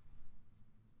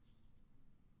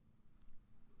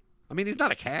 I mean, he's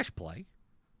not a cash play.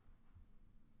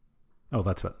 Oh,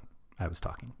 that's what I was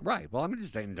talking. Right. Well, I'm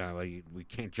just saying we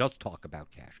can't just talk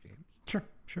about cash games. Sure,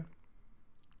 sure.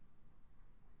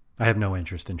 I have no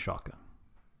interest in Schalke.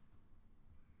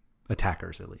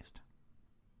 Attackers, at least.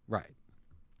 Right.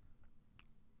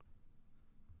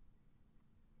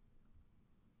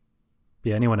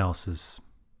 Yeah, anyone else is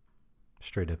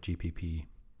straight up GPP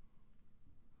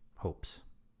hopes.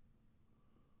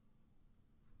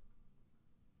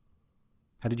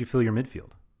 How did you feel your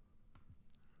midfield?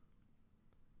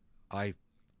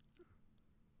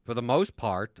 For the most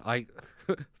part, I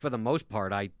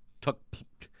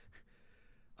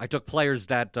took players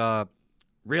that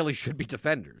really should be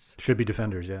defenders. Should be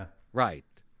defenders, yeah. Right.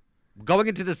 Going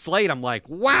into the slate, I'm like,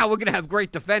 wow, we're gonna have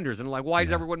great defenders, and I'm like, why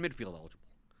is everyone midfield eligible?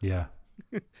 Yeah.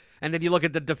 And then you look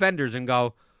at the defenders and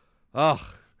go,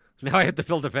 oh, now I have to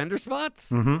fill defender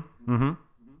spots? Mm-hmm. Mm-hmm.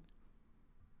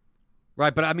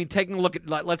 Right, but I mean, taking a look at,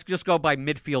 let's just go by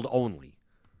midfield only.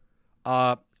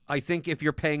 I think if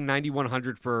you're paying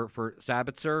 $9,100 for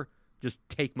Sabitzer, just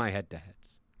take my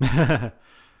head-to-heads.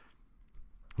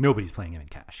 Nobody's playing him in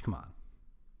cash. Come on.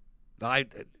 Why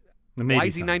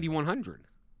is he $9,100?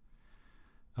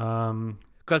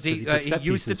 Because he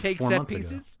used to take set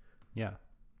pieces? Ago. Yeah.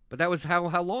 But that was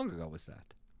how long ago was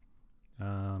that?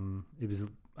 It was,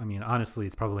 I mean, honestly,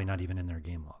 it's probably not even in their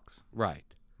game logs. Right.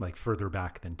 Like further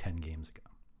back than 10 games ago.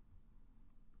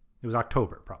 It was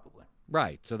October, probably.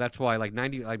 Right. So that's why, like,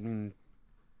 90, I mean.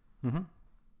 Mm-hmm.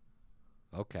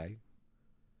 Okay.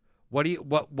 What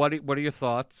are your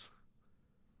thoughts?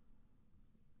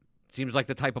 Seems like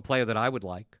the type of player that I would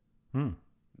like.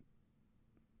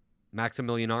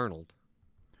 Maximilian Arnold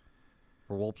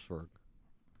for Wolfsburg.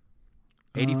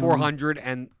 8,400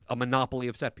 and a monopoly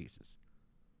of set pieces.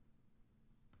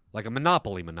 Like a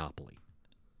monopoly.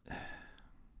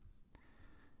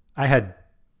 I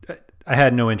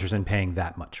had no interest in paying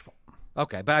that much for him.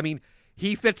 Okay, but I mean,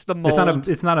 he fits the mold.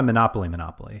 It's not a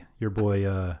monopoly. Your boy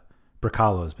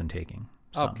Bracalo has been taking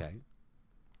some. Okay.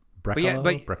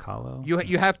 Bracalo.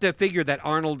 You have to figure that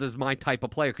Arnold is my type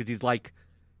of player because he's like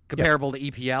comparable to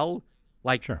EPL,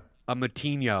 like a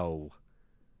Moutinho.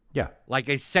 Yeah. Like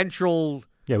a central.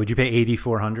 Yeah, would you pay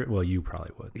 8,400? Well, you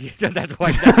probably would. That's why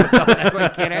you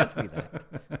can't ask me that.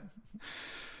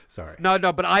 Sorry. No,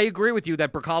 but I agree with you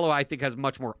that Bracalo, I think, has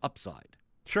much more upside.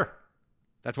 Sure.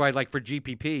 That's why, like, for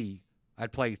GPP,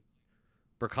 I'd play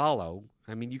Bracalo.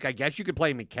 I mean, I guess you could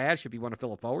play him in cash if you want to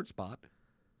fill a forward spot.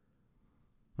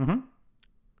 Mm-hmm.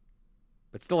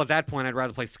 But still, at that point, I'd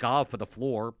rather play Skav for the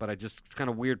floor, but it's kind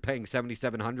of weird paying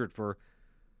 $7,700 for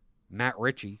Matt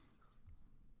Ritchie.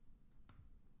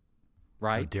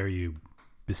 Right? How dare you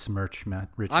besmirch Matt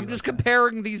Ritchie? I'm just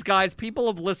comparing these guys. People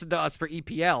have listened to us for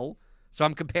EPL, so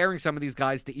I'm comparing some of these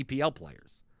guys to EPL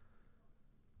players.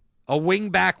 A wing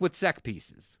back with sec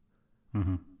pieces.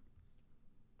 Mm-hmm.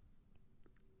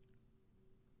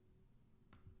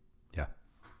 Yeah.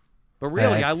 But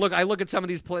really, I look at some of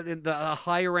these in the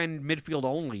higher end midfield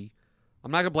only. I'm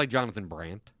not going to play Jonathan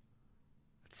Brandt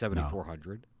at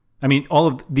 7,400. I mean,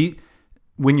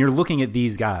 when you're looking at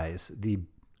these guys, the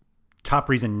top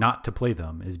reason not to play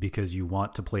them is because you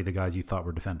want to play the guys you thought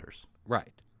were defenders.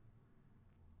 Right.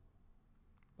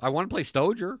 I want to play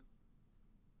Stoger.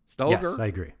 Yes, I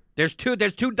agree. There's two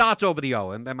dots over the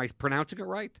O. Am I pronouncing it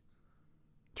right?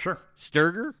 Sure.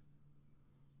 Sturger?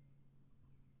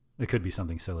 It could be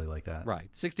something silly like that. Right.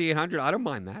 6,800. I don't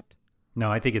mind that.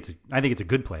 No, I think it's a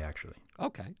good play actually.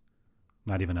 Okay.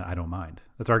 Not even I don't mind.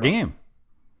 That's our game.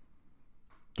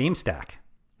 Game stack.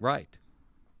 Right.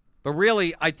 But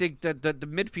really, I think that the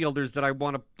midfielders that I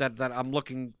want to that I'm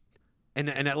looking and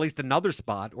at least another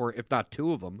spot, or if not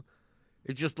two of them,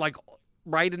 it's just like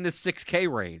right in the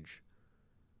 6K range.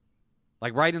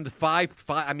 Like right in the 5.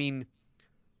 I mean,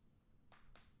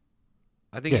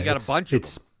 I think you got a bunch of them.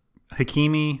 It's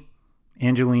Hakimi,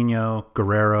 Angelino,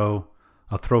 Guerrero.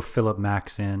 I'll throw Philip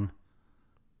Max in.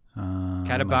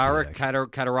 Katarabik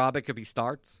if he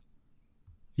starts.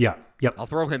 Yeah. Yep. I'll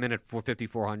throw him in at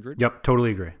 5,400. Yep.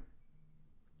 Totally agree.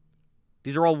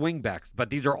 These are all wingbacks,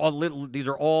 but these are all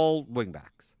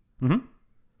wingbacks. Mm-hmm.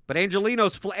 But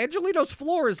Angelino's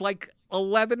floor is like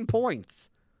 11 points.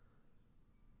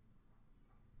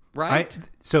 Right?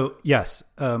 So yes.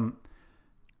 Aren't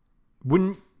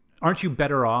you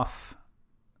better off?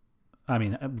 I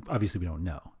mean, obviously we don't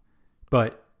know,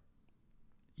 but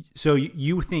so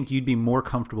you think you'd be more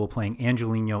comfortable playing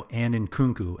Angelino and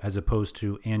Nkunku as opposed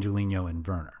to Angelino and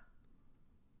Werner?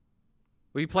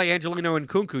 When you play Angelino and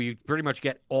Nkunku, you pretty much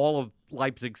get all of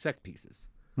Leipzig's set pieces.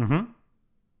 Mm-hmm.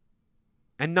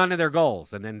 and none of their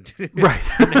goals, and then Right.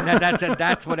 and then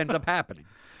that's what ends up happening.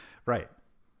 Right.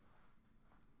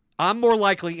 I'm more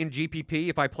likely in GPP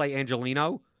if I play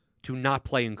Angelino to not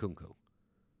play Nkunku.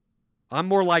 I'm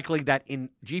more likely that in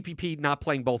GPP not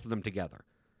playing both of them together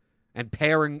and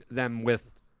pairing them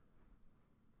with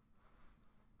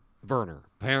Werner,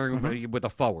 pairing with a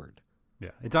forward.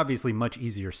 Yeah. It's obviously much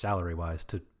easier salary-wise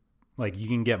to, like, you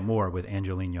can get more with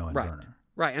Angelino and Werner.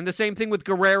 Right, and the same thing with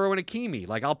Guerrero and Hakimi.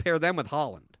 Like, I'll pair them with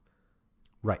Haaland.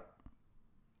 Right.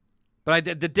 But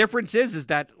the difference is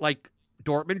that, like,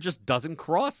 Dortmund just doesn't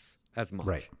cross as much.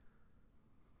 Right.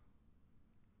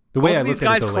 The way I these look at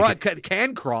guys it, though, like,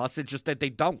 can cross, it's just that they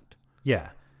don't. yeah.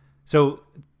 So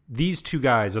these two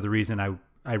guys are the reason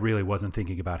I really wasn't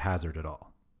thinking about Hazard at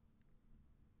all.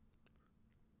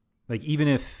 Like, even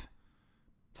if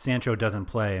Sancho doesn't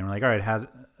play and we're like, all right,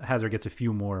 Hazard gets a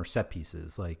few more set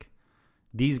pieces, like,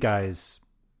 these guys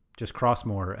just cross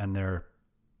more and they're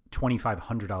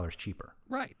 $2,500 cheaper.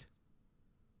 Right.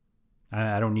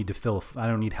 I don't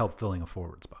need help filling a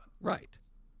forward spot. Right.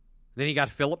 Then you got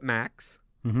Philip Max,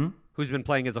 who's been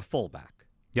playing as a fullback.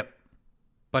 Yep.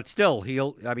 But still,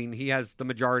 he has the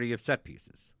majority of set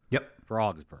pieces. Yep. For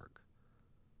Augsburg.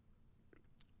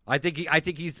 I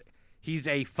think he's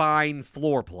a fine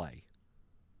floor play.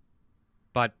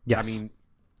 But yes. I mean,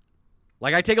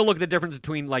 like, I take a look at the difference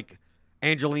between, like,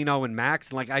 Angelino and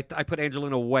Max, and, like, I put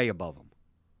Angelino way above him.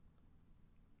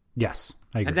 Yes,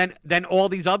 I agree. And then all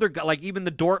these other guys, like even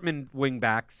the Dortmund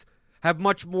wingbacks, have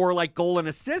much more, like, goal and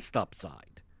assist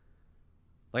upside.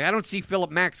 Like, I don't see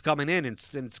Philip Max coming in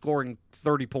and scoring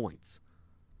 30 points.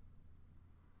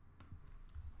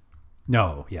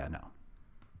 No, yeah, no.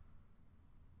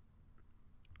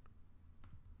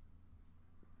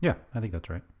 Yeah, I think that's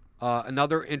right.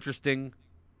 Another interesting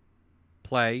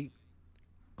play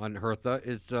on Hertha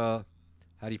is, how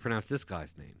do you pronounce this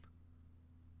guy's name?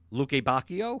 Luke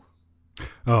Bacchio?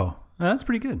 Oh, that's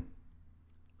pretty good.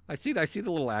 I see the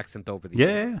little accent over the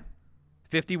Yeah.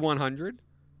 5,100.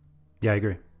 Yeah, I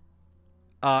agree.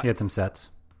 He had some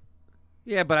sets.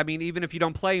 Yeah, but I mean, even if you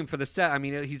don't play him for the set, I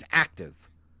mean, he's active.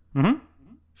 Mm-hmm.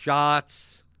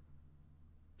 Shots,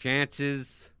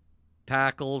 chances,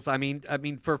 tackles. I mean,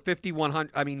 for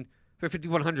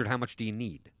 5,100, how much do you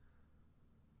need?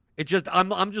 It's just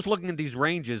I'm just looking at these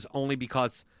ranges only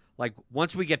because, like,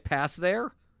 once we get past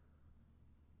there,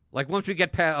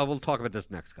 we'll talk about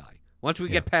this next guy. Once we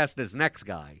get past this next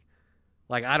guy,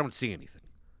 like, I don't see anything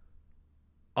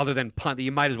other than punt.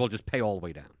 You might as well just pay all the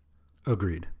way down.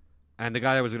 Agreed. And the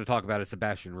guy I was going to talk about is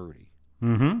Sebastian Rudy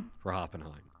for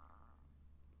Hoffenheim,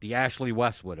 the Ashley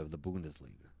Westwood of the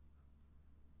Bundesliga,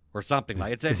 or something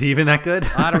like it. Is he even that good?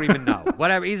 I don't even know.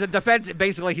 Whatever. He's a defensive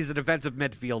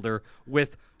midfielder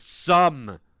with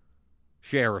some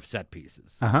share of set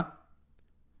pieces.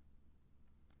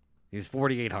 He's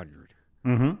 4,800.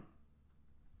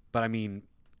 But I mean,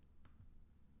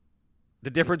 the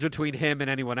difference between him and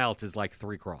anyone else is like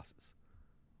 3 crosses,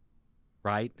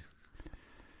 right?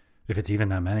 If it's even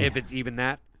that many. If it's even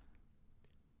that.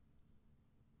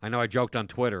 I know I joked on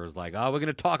Twitter. It was like, oh, we're going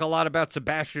to talk a lot about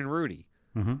Sebastian Rudy.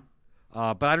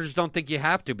 But I just don't think you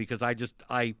have to, because I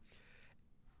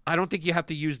don't think you have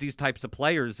to use these types of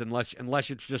players unless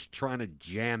it's just trying to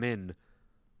jam in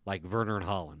like Werner and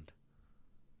Haaland.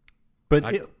 But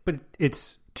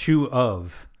it's two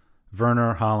of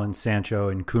Werner, Haaland, Sancho,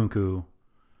 and Nkunku.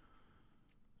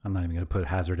 I'm not even going to put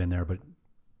Hazard in there, but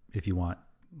if you want,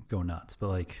 go nuts. But,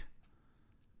 like,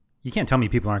 you can't tell me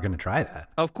people aren't going to try that.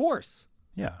 Of course.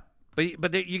 Yeah.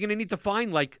 But you're going to need to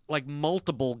find like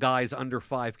multiple guys under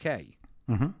 5K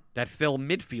that fill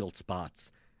midfield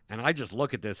spots. And I just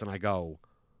look at this and I go,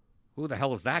 who the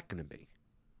hell is that going to be?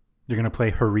 You're going to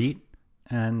play Harit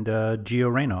and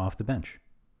Gio Reyna off the bench.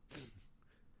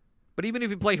 But even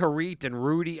if you play Harit and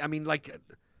Rudy, I mean, like...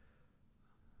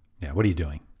 Yeah, what are you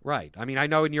doing? Right. I mean, I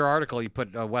know in your article you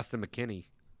put Weston McKennie.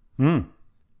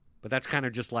 But that's kind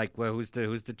of just like, well, who's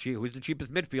the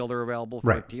cheapest midfielder available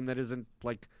for a team that isn't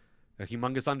like a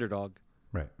humongous underdog?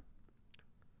 Right.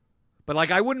 But like,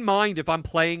 I wouldn't mind if I'm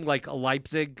playing like a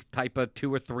Leipzig type of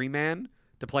 2 or 3 man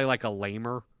to play like a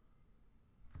Lamer.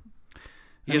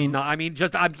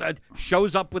 Just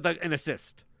shows up with an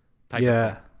assist. Type of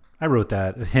thing. I wrote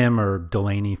that, him or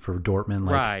Delaney for Dortmund.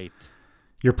 Like, right.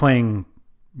 You're playing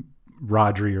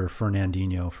Rodri or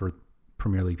Fernandinho for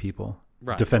Premier League people.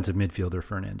 Right. Defensive midfielder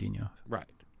Fernandinho. Right.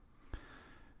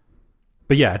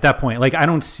 But yeah, at that point, like, I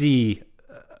don't see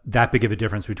that big of a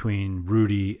difference between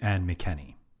Rudy and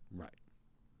McKennie. Right.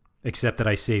 Except that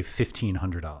I save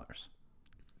 $1,500. Is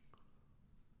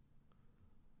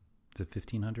it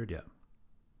 $1,500? Yeah.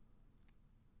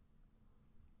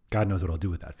 God knows what I'll do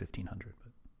with that 1,500.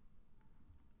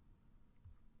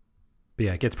 But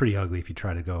yeah, it gets pretty ugly if you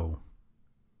try to go.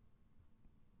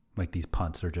 Like these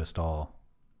punts are just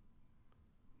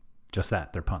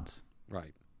that. They're punts.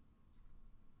 Right.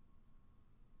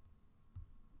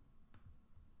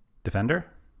 Defender?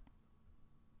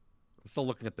 I'm still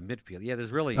looking at the midfield. Yeah,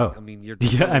 there's really. Oh. I mean, you're.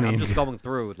 Yeah, I'm just going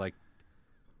through like.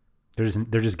 They're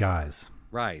just guys.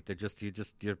 Right.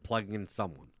 You're plugging in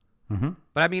someone. Mm-hmm.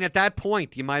 But I mean, at that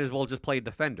point, you might as well just play a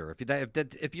defender.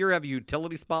 If you have a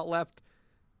utility spot left,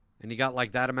 and you got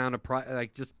like that amount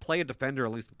of just play a defender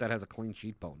at least that has a clean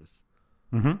sheet bonus.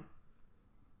 Mm-hmm.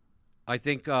 I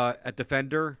think at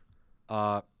defender,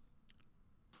 I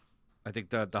think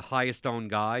the highest owned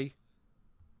guy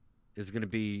is going to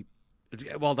be,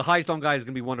 the highest owned guy is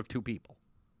going to be one of two people.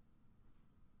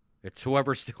 It's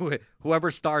whoever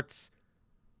starts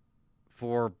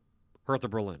for Hertha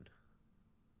Berlin.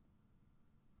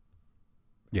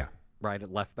 Yeah. Right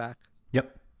at left back.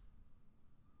 Yep.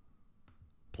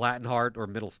 Plattenhardt or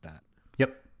Mittelstadt.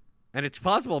 Yep. And it's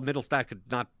possible Mittelstadt could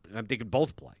not. They could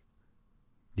both play.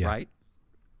 Yeah. Right.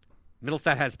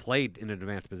 Mittelstadt has played in an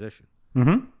advanced position.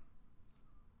 Mm-hmm.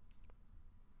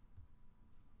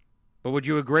 But would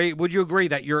you agree? Would you agree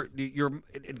that you're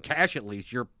in cash at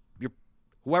least? You're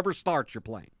whoever starts, you're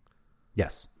playing.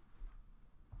 Yes.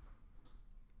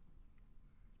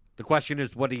 The question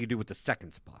is, what do you do with the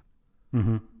second spot?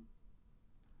 Mm-hmm.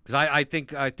 Because I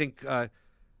think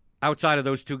outside of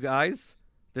those two guys,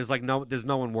 there's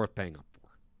no one worth paying up for.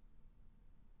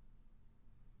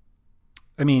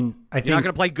 I mean, I think you're not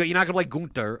going to play. You're not going to play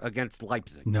Gunther against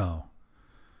Leipzig. No.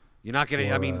 You're not going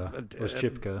to. I mean,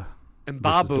 Chipka and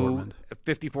Babu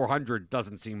 5,400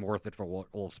 doesn't seem worth it for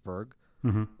Wolfsburg,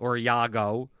 mm-hmm. or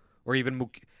Iago, or even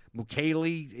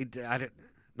Mukiele.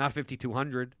 Not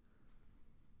 5,200.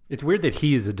 It's weird that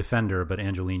he is a defender, but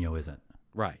Angelino isn't.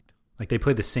 Right. Like they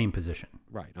play the same position.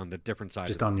 Right, on the different side.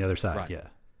 Just on the other side, right. Yeah.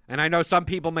 And I know some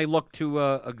people may look to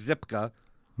Gzipka.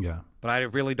 Yeah. But I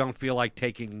really don't feel like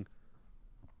taking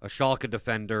a Schalke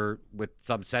defender with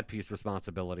some set-piece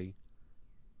responsibility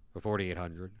for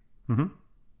 4,800. Mm-hmm.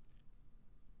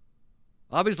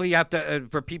 Obviously, you have to,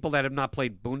 for people that have not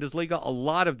played Bundesliga, a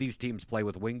lot of these teams play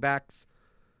with wingbacks.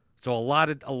 So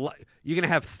you're going to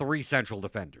have three central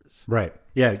defenders. Right.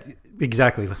 Yeah,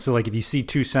 exactly. So like if you see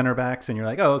two center backs and you're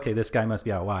like, oh, okay, this guy must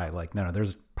be out wide. Like, no,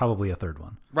 there's probably a third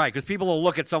one. Right, because people will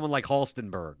look at someone like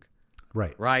Halstenberg.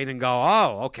 Right. Right, and go,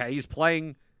 oh, okay, he's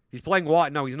playing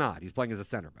what? No, he's not. He's playing as a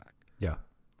center back. Yeah.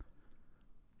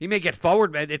 He may get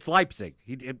forward, but it's Leipzig.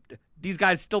 These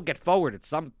guys still get forward at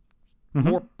some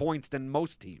more points than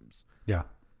most teams. Yeah.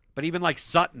 But even like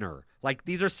Suttner, like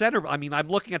these are center. I mean, I'm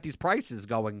looking at these prices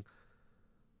going,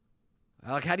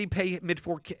 like, how do you pay mid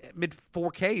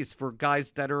 4Ks for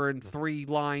guys that are in three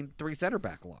center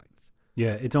back lines?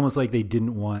 Yeah, it's almost like they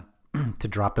didn't want to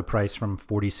drop the price from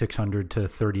 4,600 to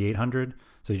 3,800,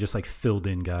 so they just like filled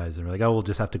in guys. They're like, oh, we'll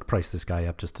just have to price this guy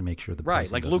up just to make sure the right,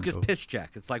 like Lucas go. Piszczek.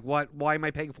 It's like, what? Why am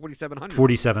I paying 4,700?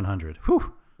 4,700.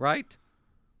 Whew. Right.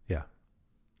 Yeah.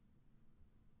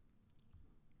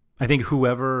 I think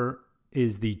whoever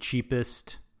is the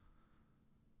cheapest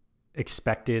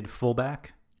expected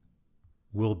fullback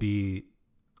will be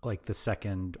like the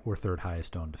second or third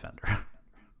highest owned defender.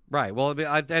 Right. Well,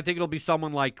 I think it'll be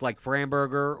someone like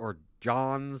Framberger or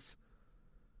Johns.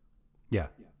 Yeah.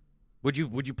 Would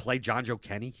you play John Joe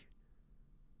Kenny?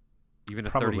 Even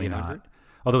at Probably 3,800? not.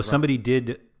 Although somebody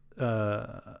did.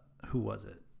 Who was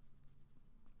it?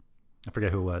 I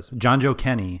forget who it was. John Joe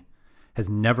Kenny has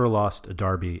never lost a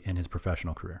derby in his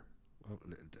professional career.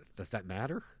 Does that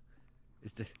matter?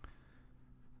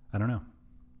 I don't know.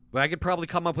 But I could probably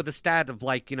come up with a stat of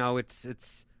like,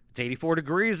 it's 84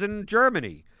 degrees in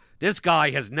Germany. This guy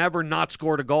has never not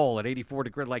scored a goal at 84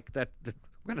 degrees. Like that. What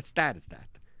kind of stat is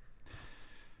that?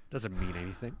 Doesn't mean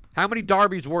anything. How many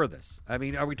derbies were this? I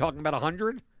mean, are we talking about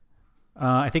 100?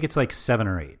 I think it's like 7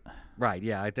 or 8. Right.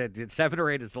 Yeah. 7 or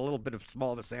 8 is a little bit of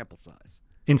small of a sample size.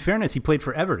 In fairness, he played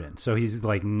for Everton, so he's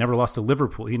like never lost to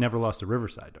Liverpool. He never lost to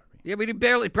Riverside derby. Yeah, but he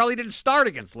probably didn't start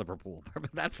against Liverpool.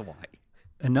 That's why.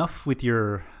 Enough with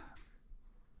your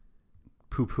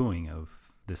poo-pooing of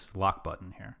this lock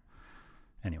button here.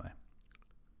 Anyway.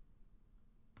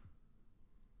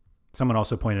 Someone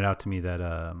also pointed out to me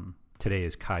that today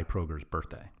is Kai Proger's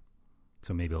birthday.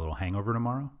 So maybe a little hangover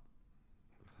tomorrow.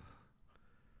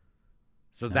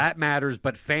 So that matters,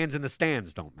 but fans in the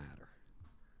stands don't matter.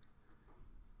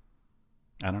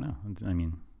 I don't know. I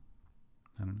mean,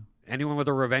 I don't know. Anyone with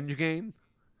a revenge game?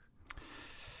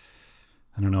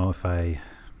 I don't know if my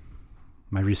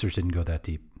research didn't go that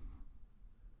deep.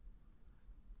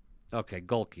 Okay,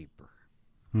 goalkeeper.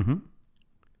 Mm-hmm.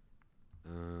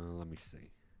 Let me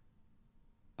see.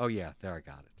 Oh, yeah, there, I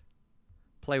got it.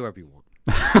 Play wherever you want.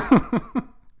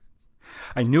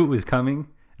 I knew it was coming,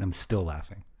 and I'm still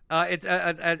laughing. It's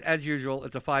as usual,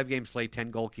 it's a 5-game slate,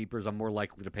 10 goalkeepers. I'm more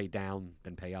likely to pay down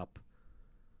than pay up.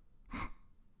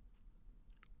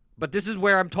 But this is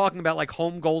where I'm talking about like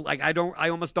home goal. Like I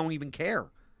almost don't even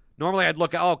care. Normally I'd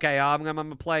look at I'm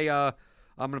gonna play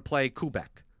Kubek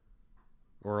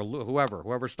or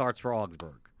whoever starts for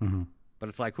Augsburg. Mm-hmm. But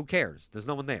it's like, who cares? There's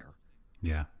no one there.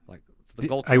 Yeah. Like the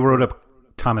goalkeeper. I wrote up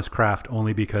Thomas Kraft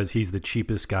only because he's the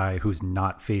cheapest guy who's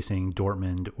not facing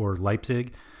Dortmund or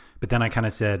Leipzig. But then I kind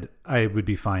of said I would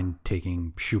be fine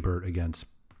taking Schubert against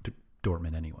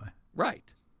Dortmund anyway. Right.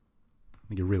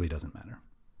 Like it really doesn't matter.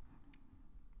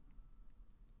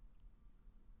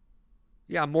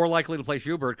 Yeah, I'm more likely to play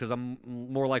Schubert because I'm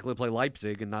more likely to play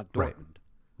Leipzig and not Dortmund.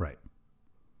 Right.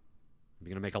 I'm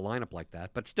going to make a lineup like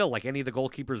that. But still, like any of the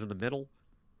goalkeepers in the middle.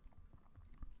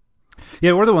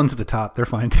 Yeah, we're the ones at the top. They're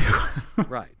fine too.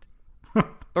 Right.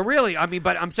 But really, I mean,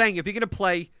 but I'm saying if you're going to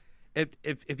play,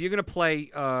 if you're going to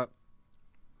play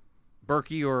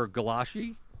Berkey or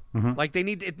Gulashi, mm-hmm. like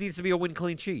it needs to be a win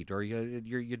clean sheet or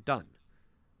you're done.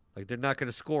 Like they're not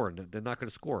going to score. They're not going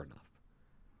to score enough.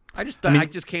 I just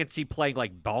can't see playing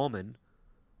like Bauman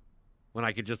when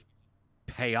I could just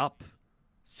pay up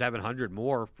 $700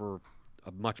 more for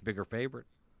a much bigger favorite.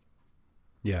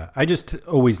 Yeah, I just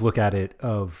always look at it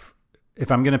of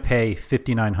if I'm going to pay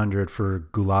 $5,900 for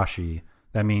Gulashi,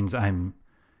 that means I'm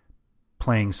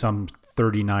playing some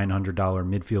 $3,900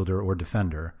 midfielder or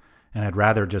defender, and I'd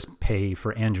rather just pay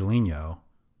for Angelino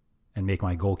and make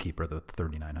my goalkeeper the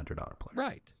 $3,900 player.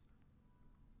 Right.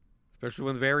 Especially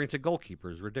when the variance at goalkeeper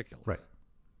is ridiculous. Right.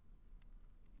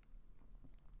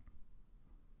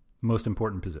 Most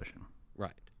important position.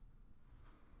 Right.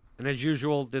 And as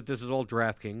usual, this is all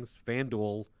DraftKings.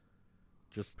 FanDuel,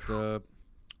 just find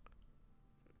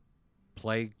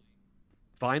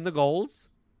the goals,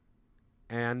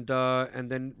 and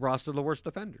then roster the worst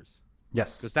defenders.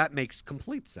 Yes. Because that makes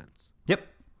complete sense. Yep.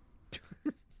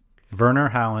 Werner,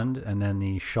 Haaland, and then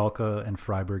the Schalke and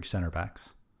Freiburg center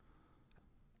backs.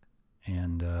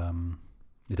 And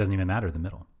it doesn't even matter the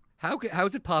middle. How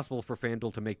is it possible for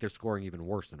FanDuel to make their scoring even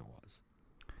worse than it was?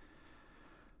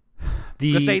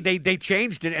 Because they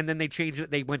changed it, and then they changed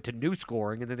it. They went to new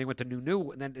scoring, and then they went to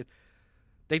new, and then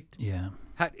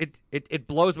it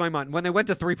blows my mind. When they went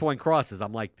to 3-point crosses,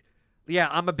 I'm like, yeah,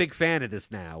 I'm a big fan of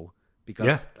this now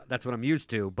because that's what I'm used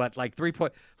to. But like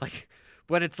 3-point, like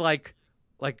when it's like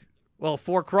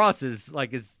 4 crosses,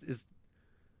 like is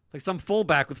like some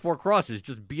fullback with 4 crosses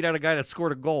just beat out a guy that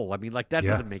scored a goal. I mean, like that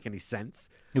doesn't make any sense.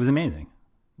 It was amazing.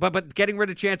 But getting rid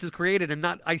of chances created and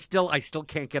I still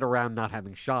can't get around not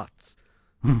having shots.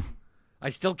 I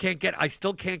still can't get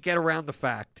around the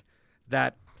fact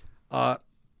that a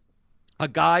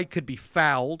guy could be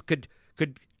fouled, could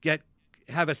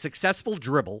have a successful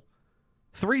dribble,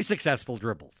 3 successful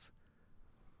dribbles,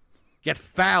 get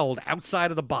fouled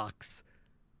outside of the box,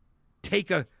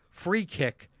 take a free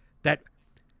kick that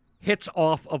hits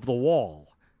off of the wall.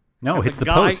 No, hits the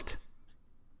post.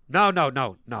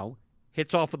 No.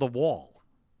 Hits off of the wall.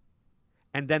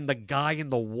 And then the guy in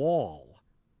the wall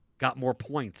got more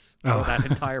points out of that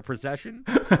entire possession.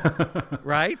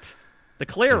 Right? The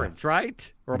clearance,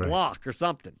 right? Or a block or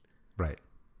something. Right.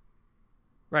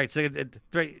 Right. So it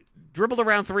dribbled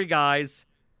around 3 guys,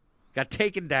 got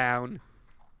taken down,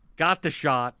 got the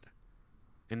shot,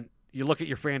 and you look at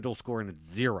your FanDuel score and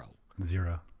it's 0.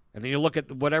 0. And then you look at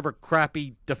whatever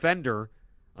crappy defender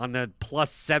on the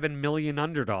plus 7 million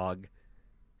underdog,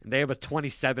 and they have a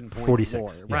 27.4.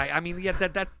 46. Right. Yeah. I mean, yeah,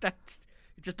 that it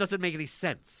just doesn't make any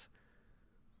sense.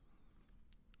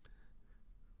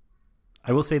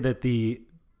 I will say that the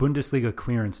Bundesliga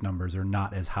clearance numbers are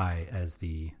not as high as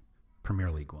the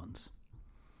Premier League ones.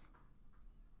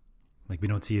 Like we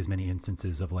don't see as many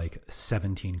instances of like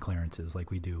 17 clearances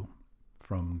like we do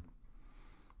from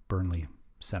Burnley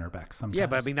center backs sometimes. Yeah,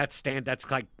 but I mean that's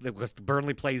like because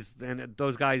Burnley plays and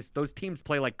those teams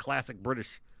play like classic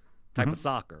British type of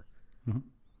soccer. Mm-hmm.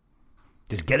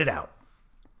 Just get it out.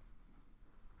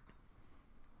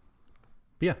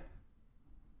 But yeah.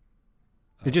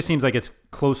 It just seems like it's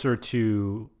closer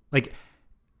to like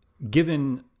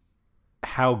given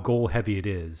how goal heavy it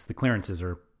is, the clearances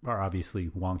are obviously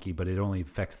wonky, but it only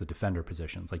affects the defender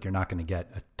positions. Like you're not going to get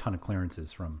a ton of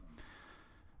clearances from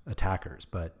attackers,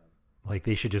 but like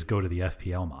they should just go to the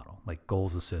FPL model, like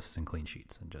goals, assists, and clean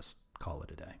sheets, and just call it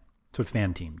a day. That's what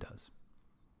Fan Team does.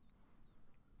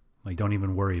 Like don't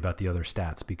even worry about the other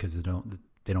stats because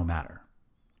they don't matter.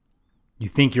 You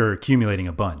think you're accumulating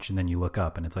a bunch, and then you look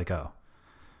up, and it's like, oh,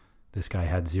 this guy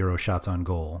had 0 shots on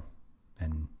goal,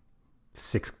 and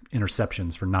 6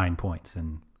 interceptions for 9 points,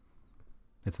 and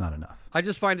it's not enough. I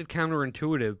just find it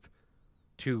counterintuitive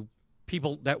to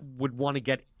people that would want to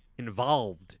get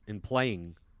involved in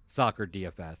playing soccer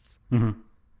DFS,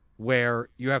 where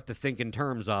you have to think in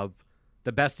terms of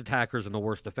the best attackers and the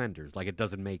worst defenders. Like, it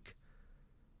doesn't make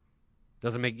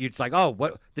you. It's like, oh,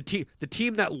 what the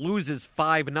team that loses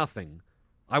 5-0,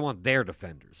 I want their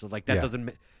defenders. So like that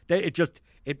doesn't.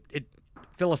 It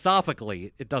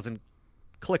philosophically it doesn't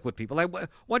click with people. Like,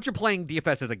 once you're playing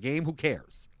DFS as a game, who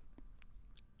cares?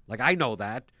 Like, I know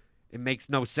that it makes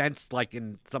no sense, like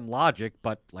in some logic,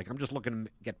 but like I'm just looking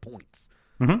to get points.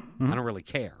 I don't really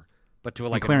care. But to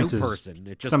like a new person,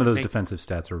 it just some of those defensive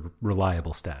stats are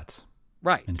reliable stats,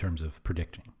 right? In terms of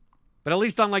predicting. But at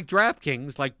least on like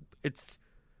DraftKings, like it's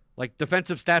like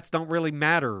defensive stats don't really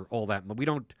matter all that much. We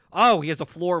don't. Oh, he has a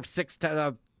floor of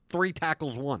 3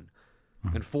 tackles, 1,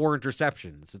 and 4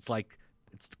 interceptions. It's like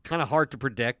it's kind of hard to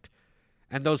predict,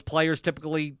 and those players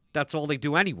typically that's all they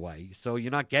do anyway. So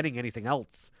you're not getting anything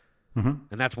else, and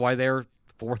that's why they're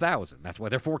 4,000. That's why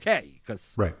they're 4K,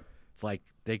 because it's like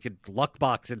they could luck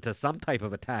box into some type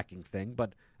of attacking thing,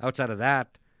 but outside of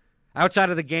that. Outside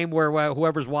of the game where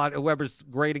whoever's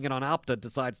grading it on Opta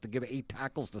decides to give 8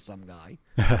 tackles to some guy,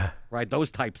 right?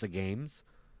 Those types of games,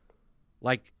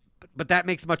 like, but that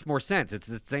makes much more sense. It's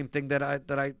the same thing that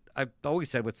I've always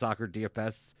said with soccer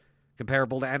DFS,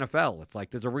 comparable to NFL. It's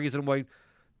like there's a reason why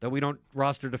that we don't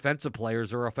roster defensive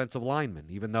players or offensive linemen,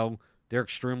 even though they're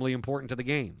extremely important to the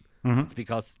game. It's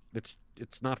because it's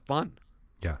not fun.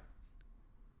 Yeah.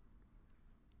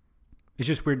 It's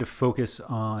just weird to focus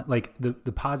on, like, the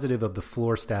positive of the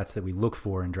floor stats that we look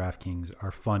for in DraftKings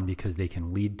are fun because they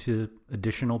can lead to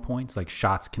additional points. Like,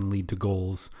 shots can lead to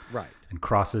goals. Right. And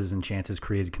crosses and chances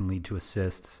created can lead to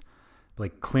assists.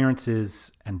 Like,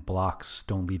 clearances and blocks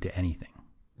don't lead to anything.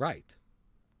 Right.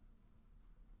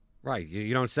 Right.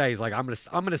 You don't say, he's like, I'm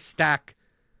gonna stack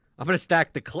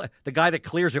the guy that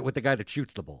clears it with the guy that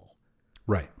shoots the ball.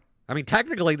 Right. I mean,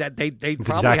 technically that they probably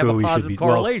exactly have a positive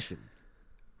correlation.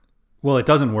 Well, it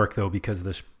doesn't work, though, because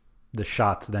the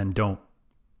shots then don't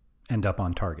end up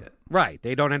on target. Right.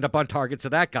 They don't end up on target, so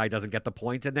that guy doesn't get the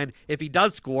points. And then if he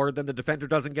does score, then the defender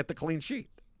doesn't get the clean sheet.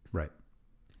 Right.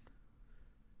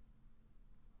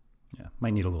 Yeah.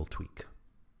 Might need a little tweak.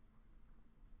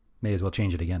 May as well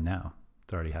change it again now.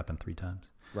 It's already happened 3 times.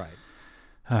 Right.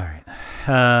 All right.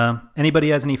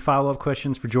 Anybody has any follow-up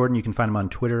questions for Jordan, you can find him on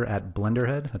Twitter at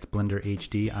BlenderHead. That's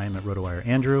BlenderHD. I am at RotoWire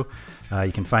Andrew.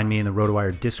 You can find me in the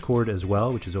RotoWire Discord as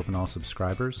well, which is open to all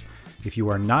subscribers. If you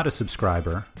are not a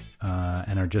subscriber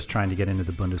and are just trying to get into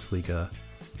the Bundesliga,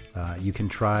 you can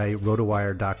try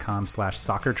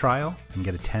rotowire.com/soccer trial and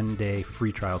get a 10-day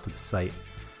free trial to the site.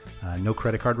 No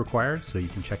credit card required, so you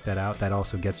can check that out. That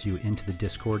also gets you into the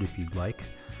Discord if you'd like.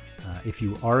 If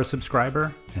you are a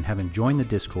subscriber and haven't joined the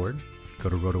Discord, go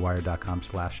to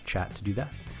rotowire.com/chat to do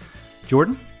that.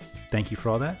 Jordan, thank you for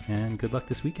all that, and good luck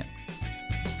this weekend.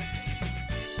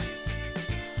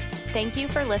 Thank you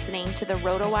for listening to the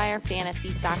RotoWire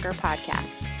Fantasy Soccer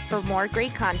Podcast. For more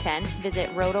great content,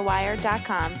 visit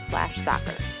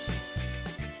rotowire.com/soccer.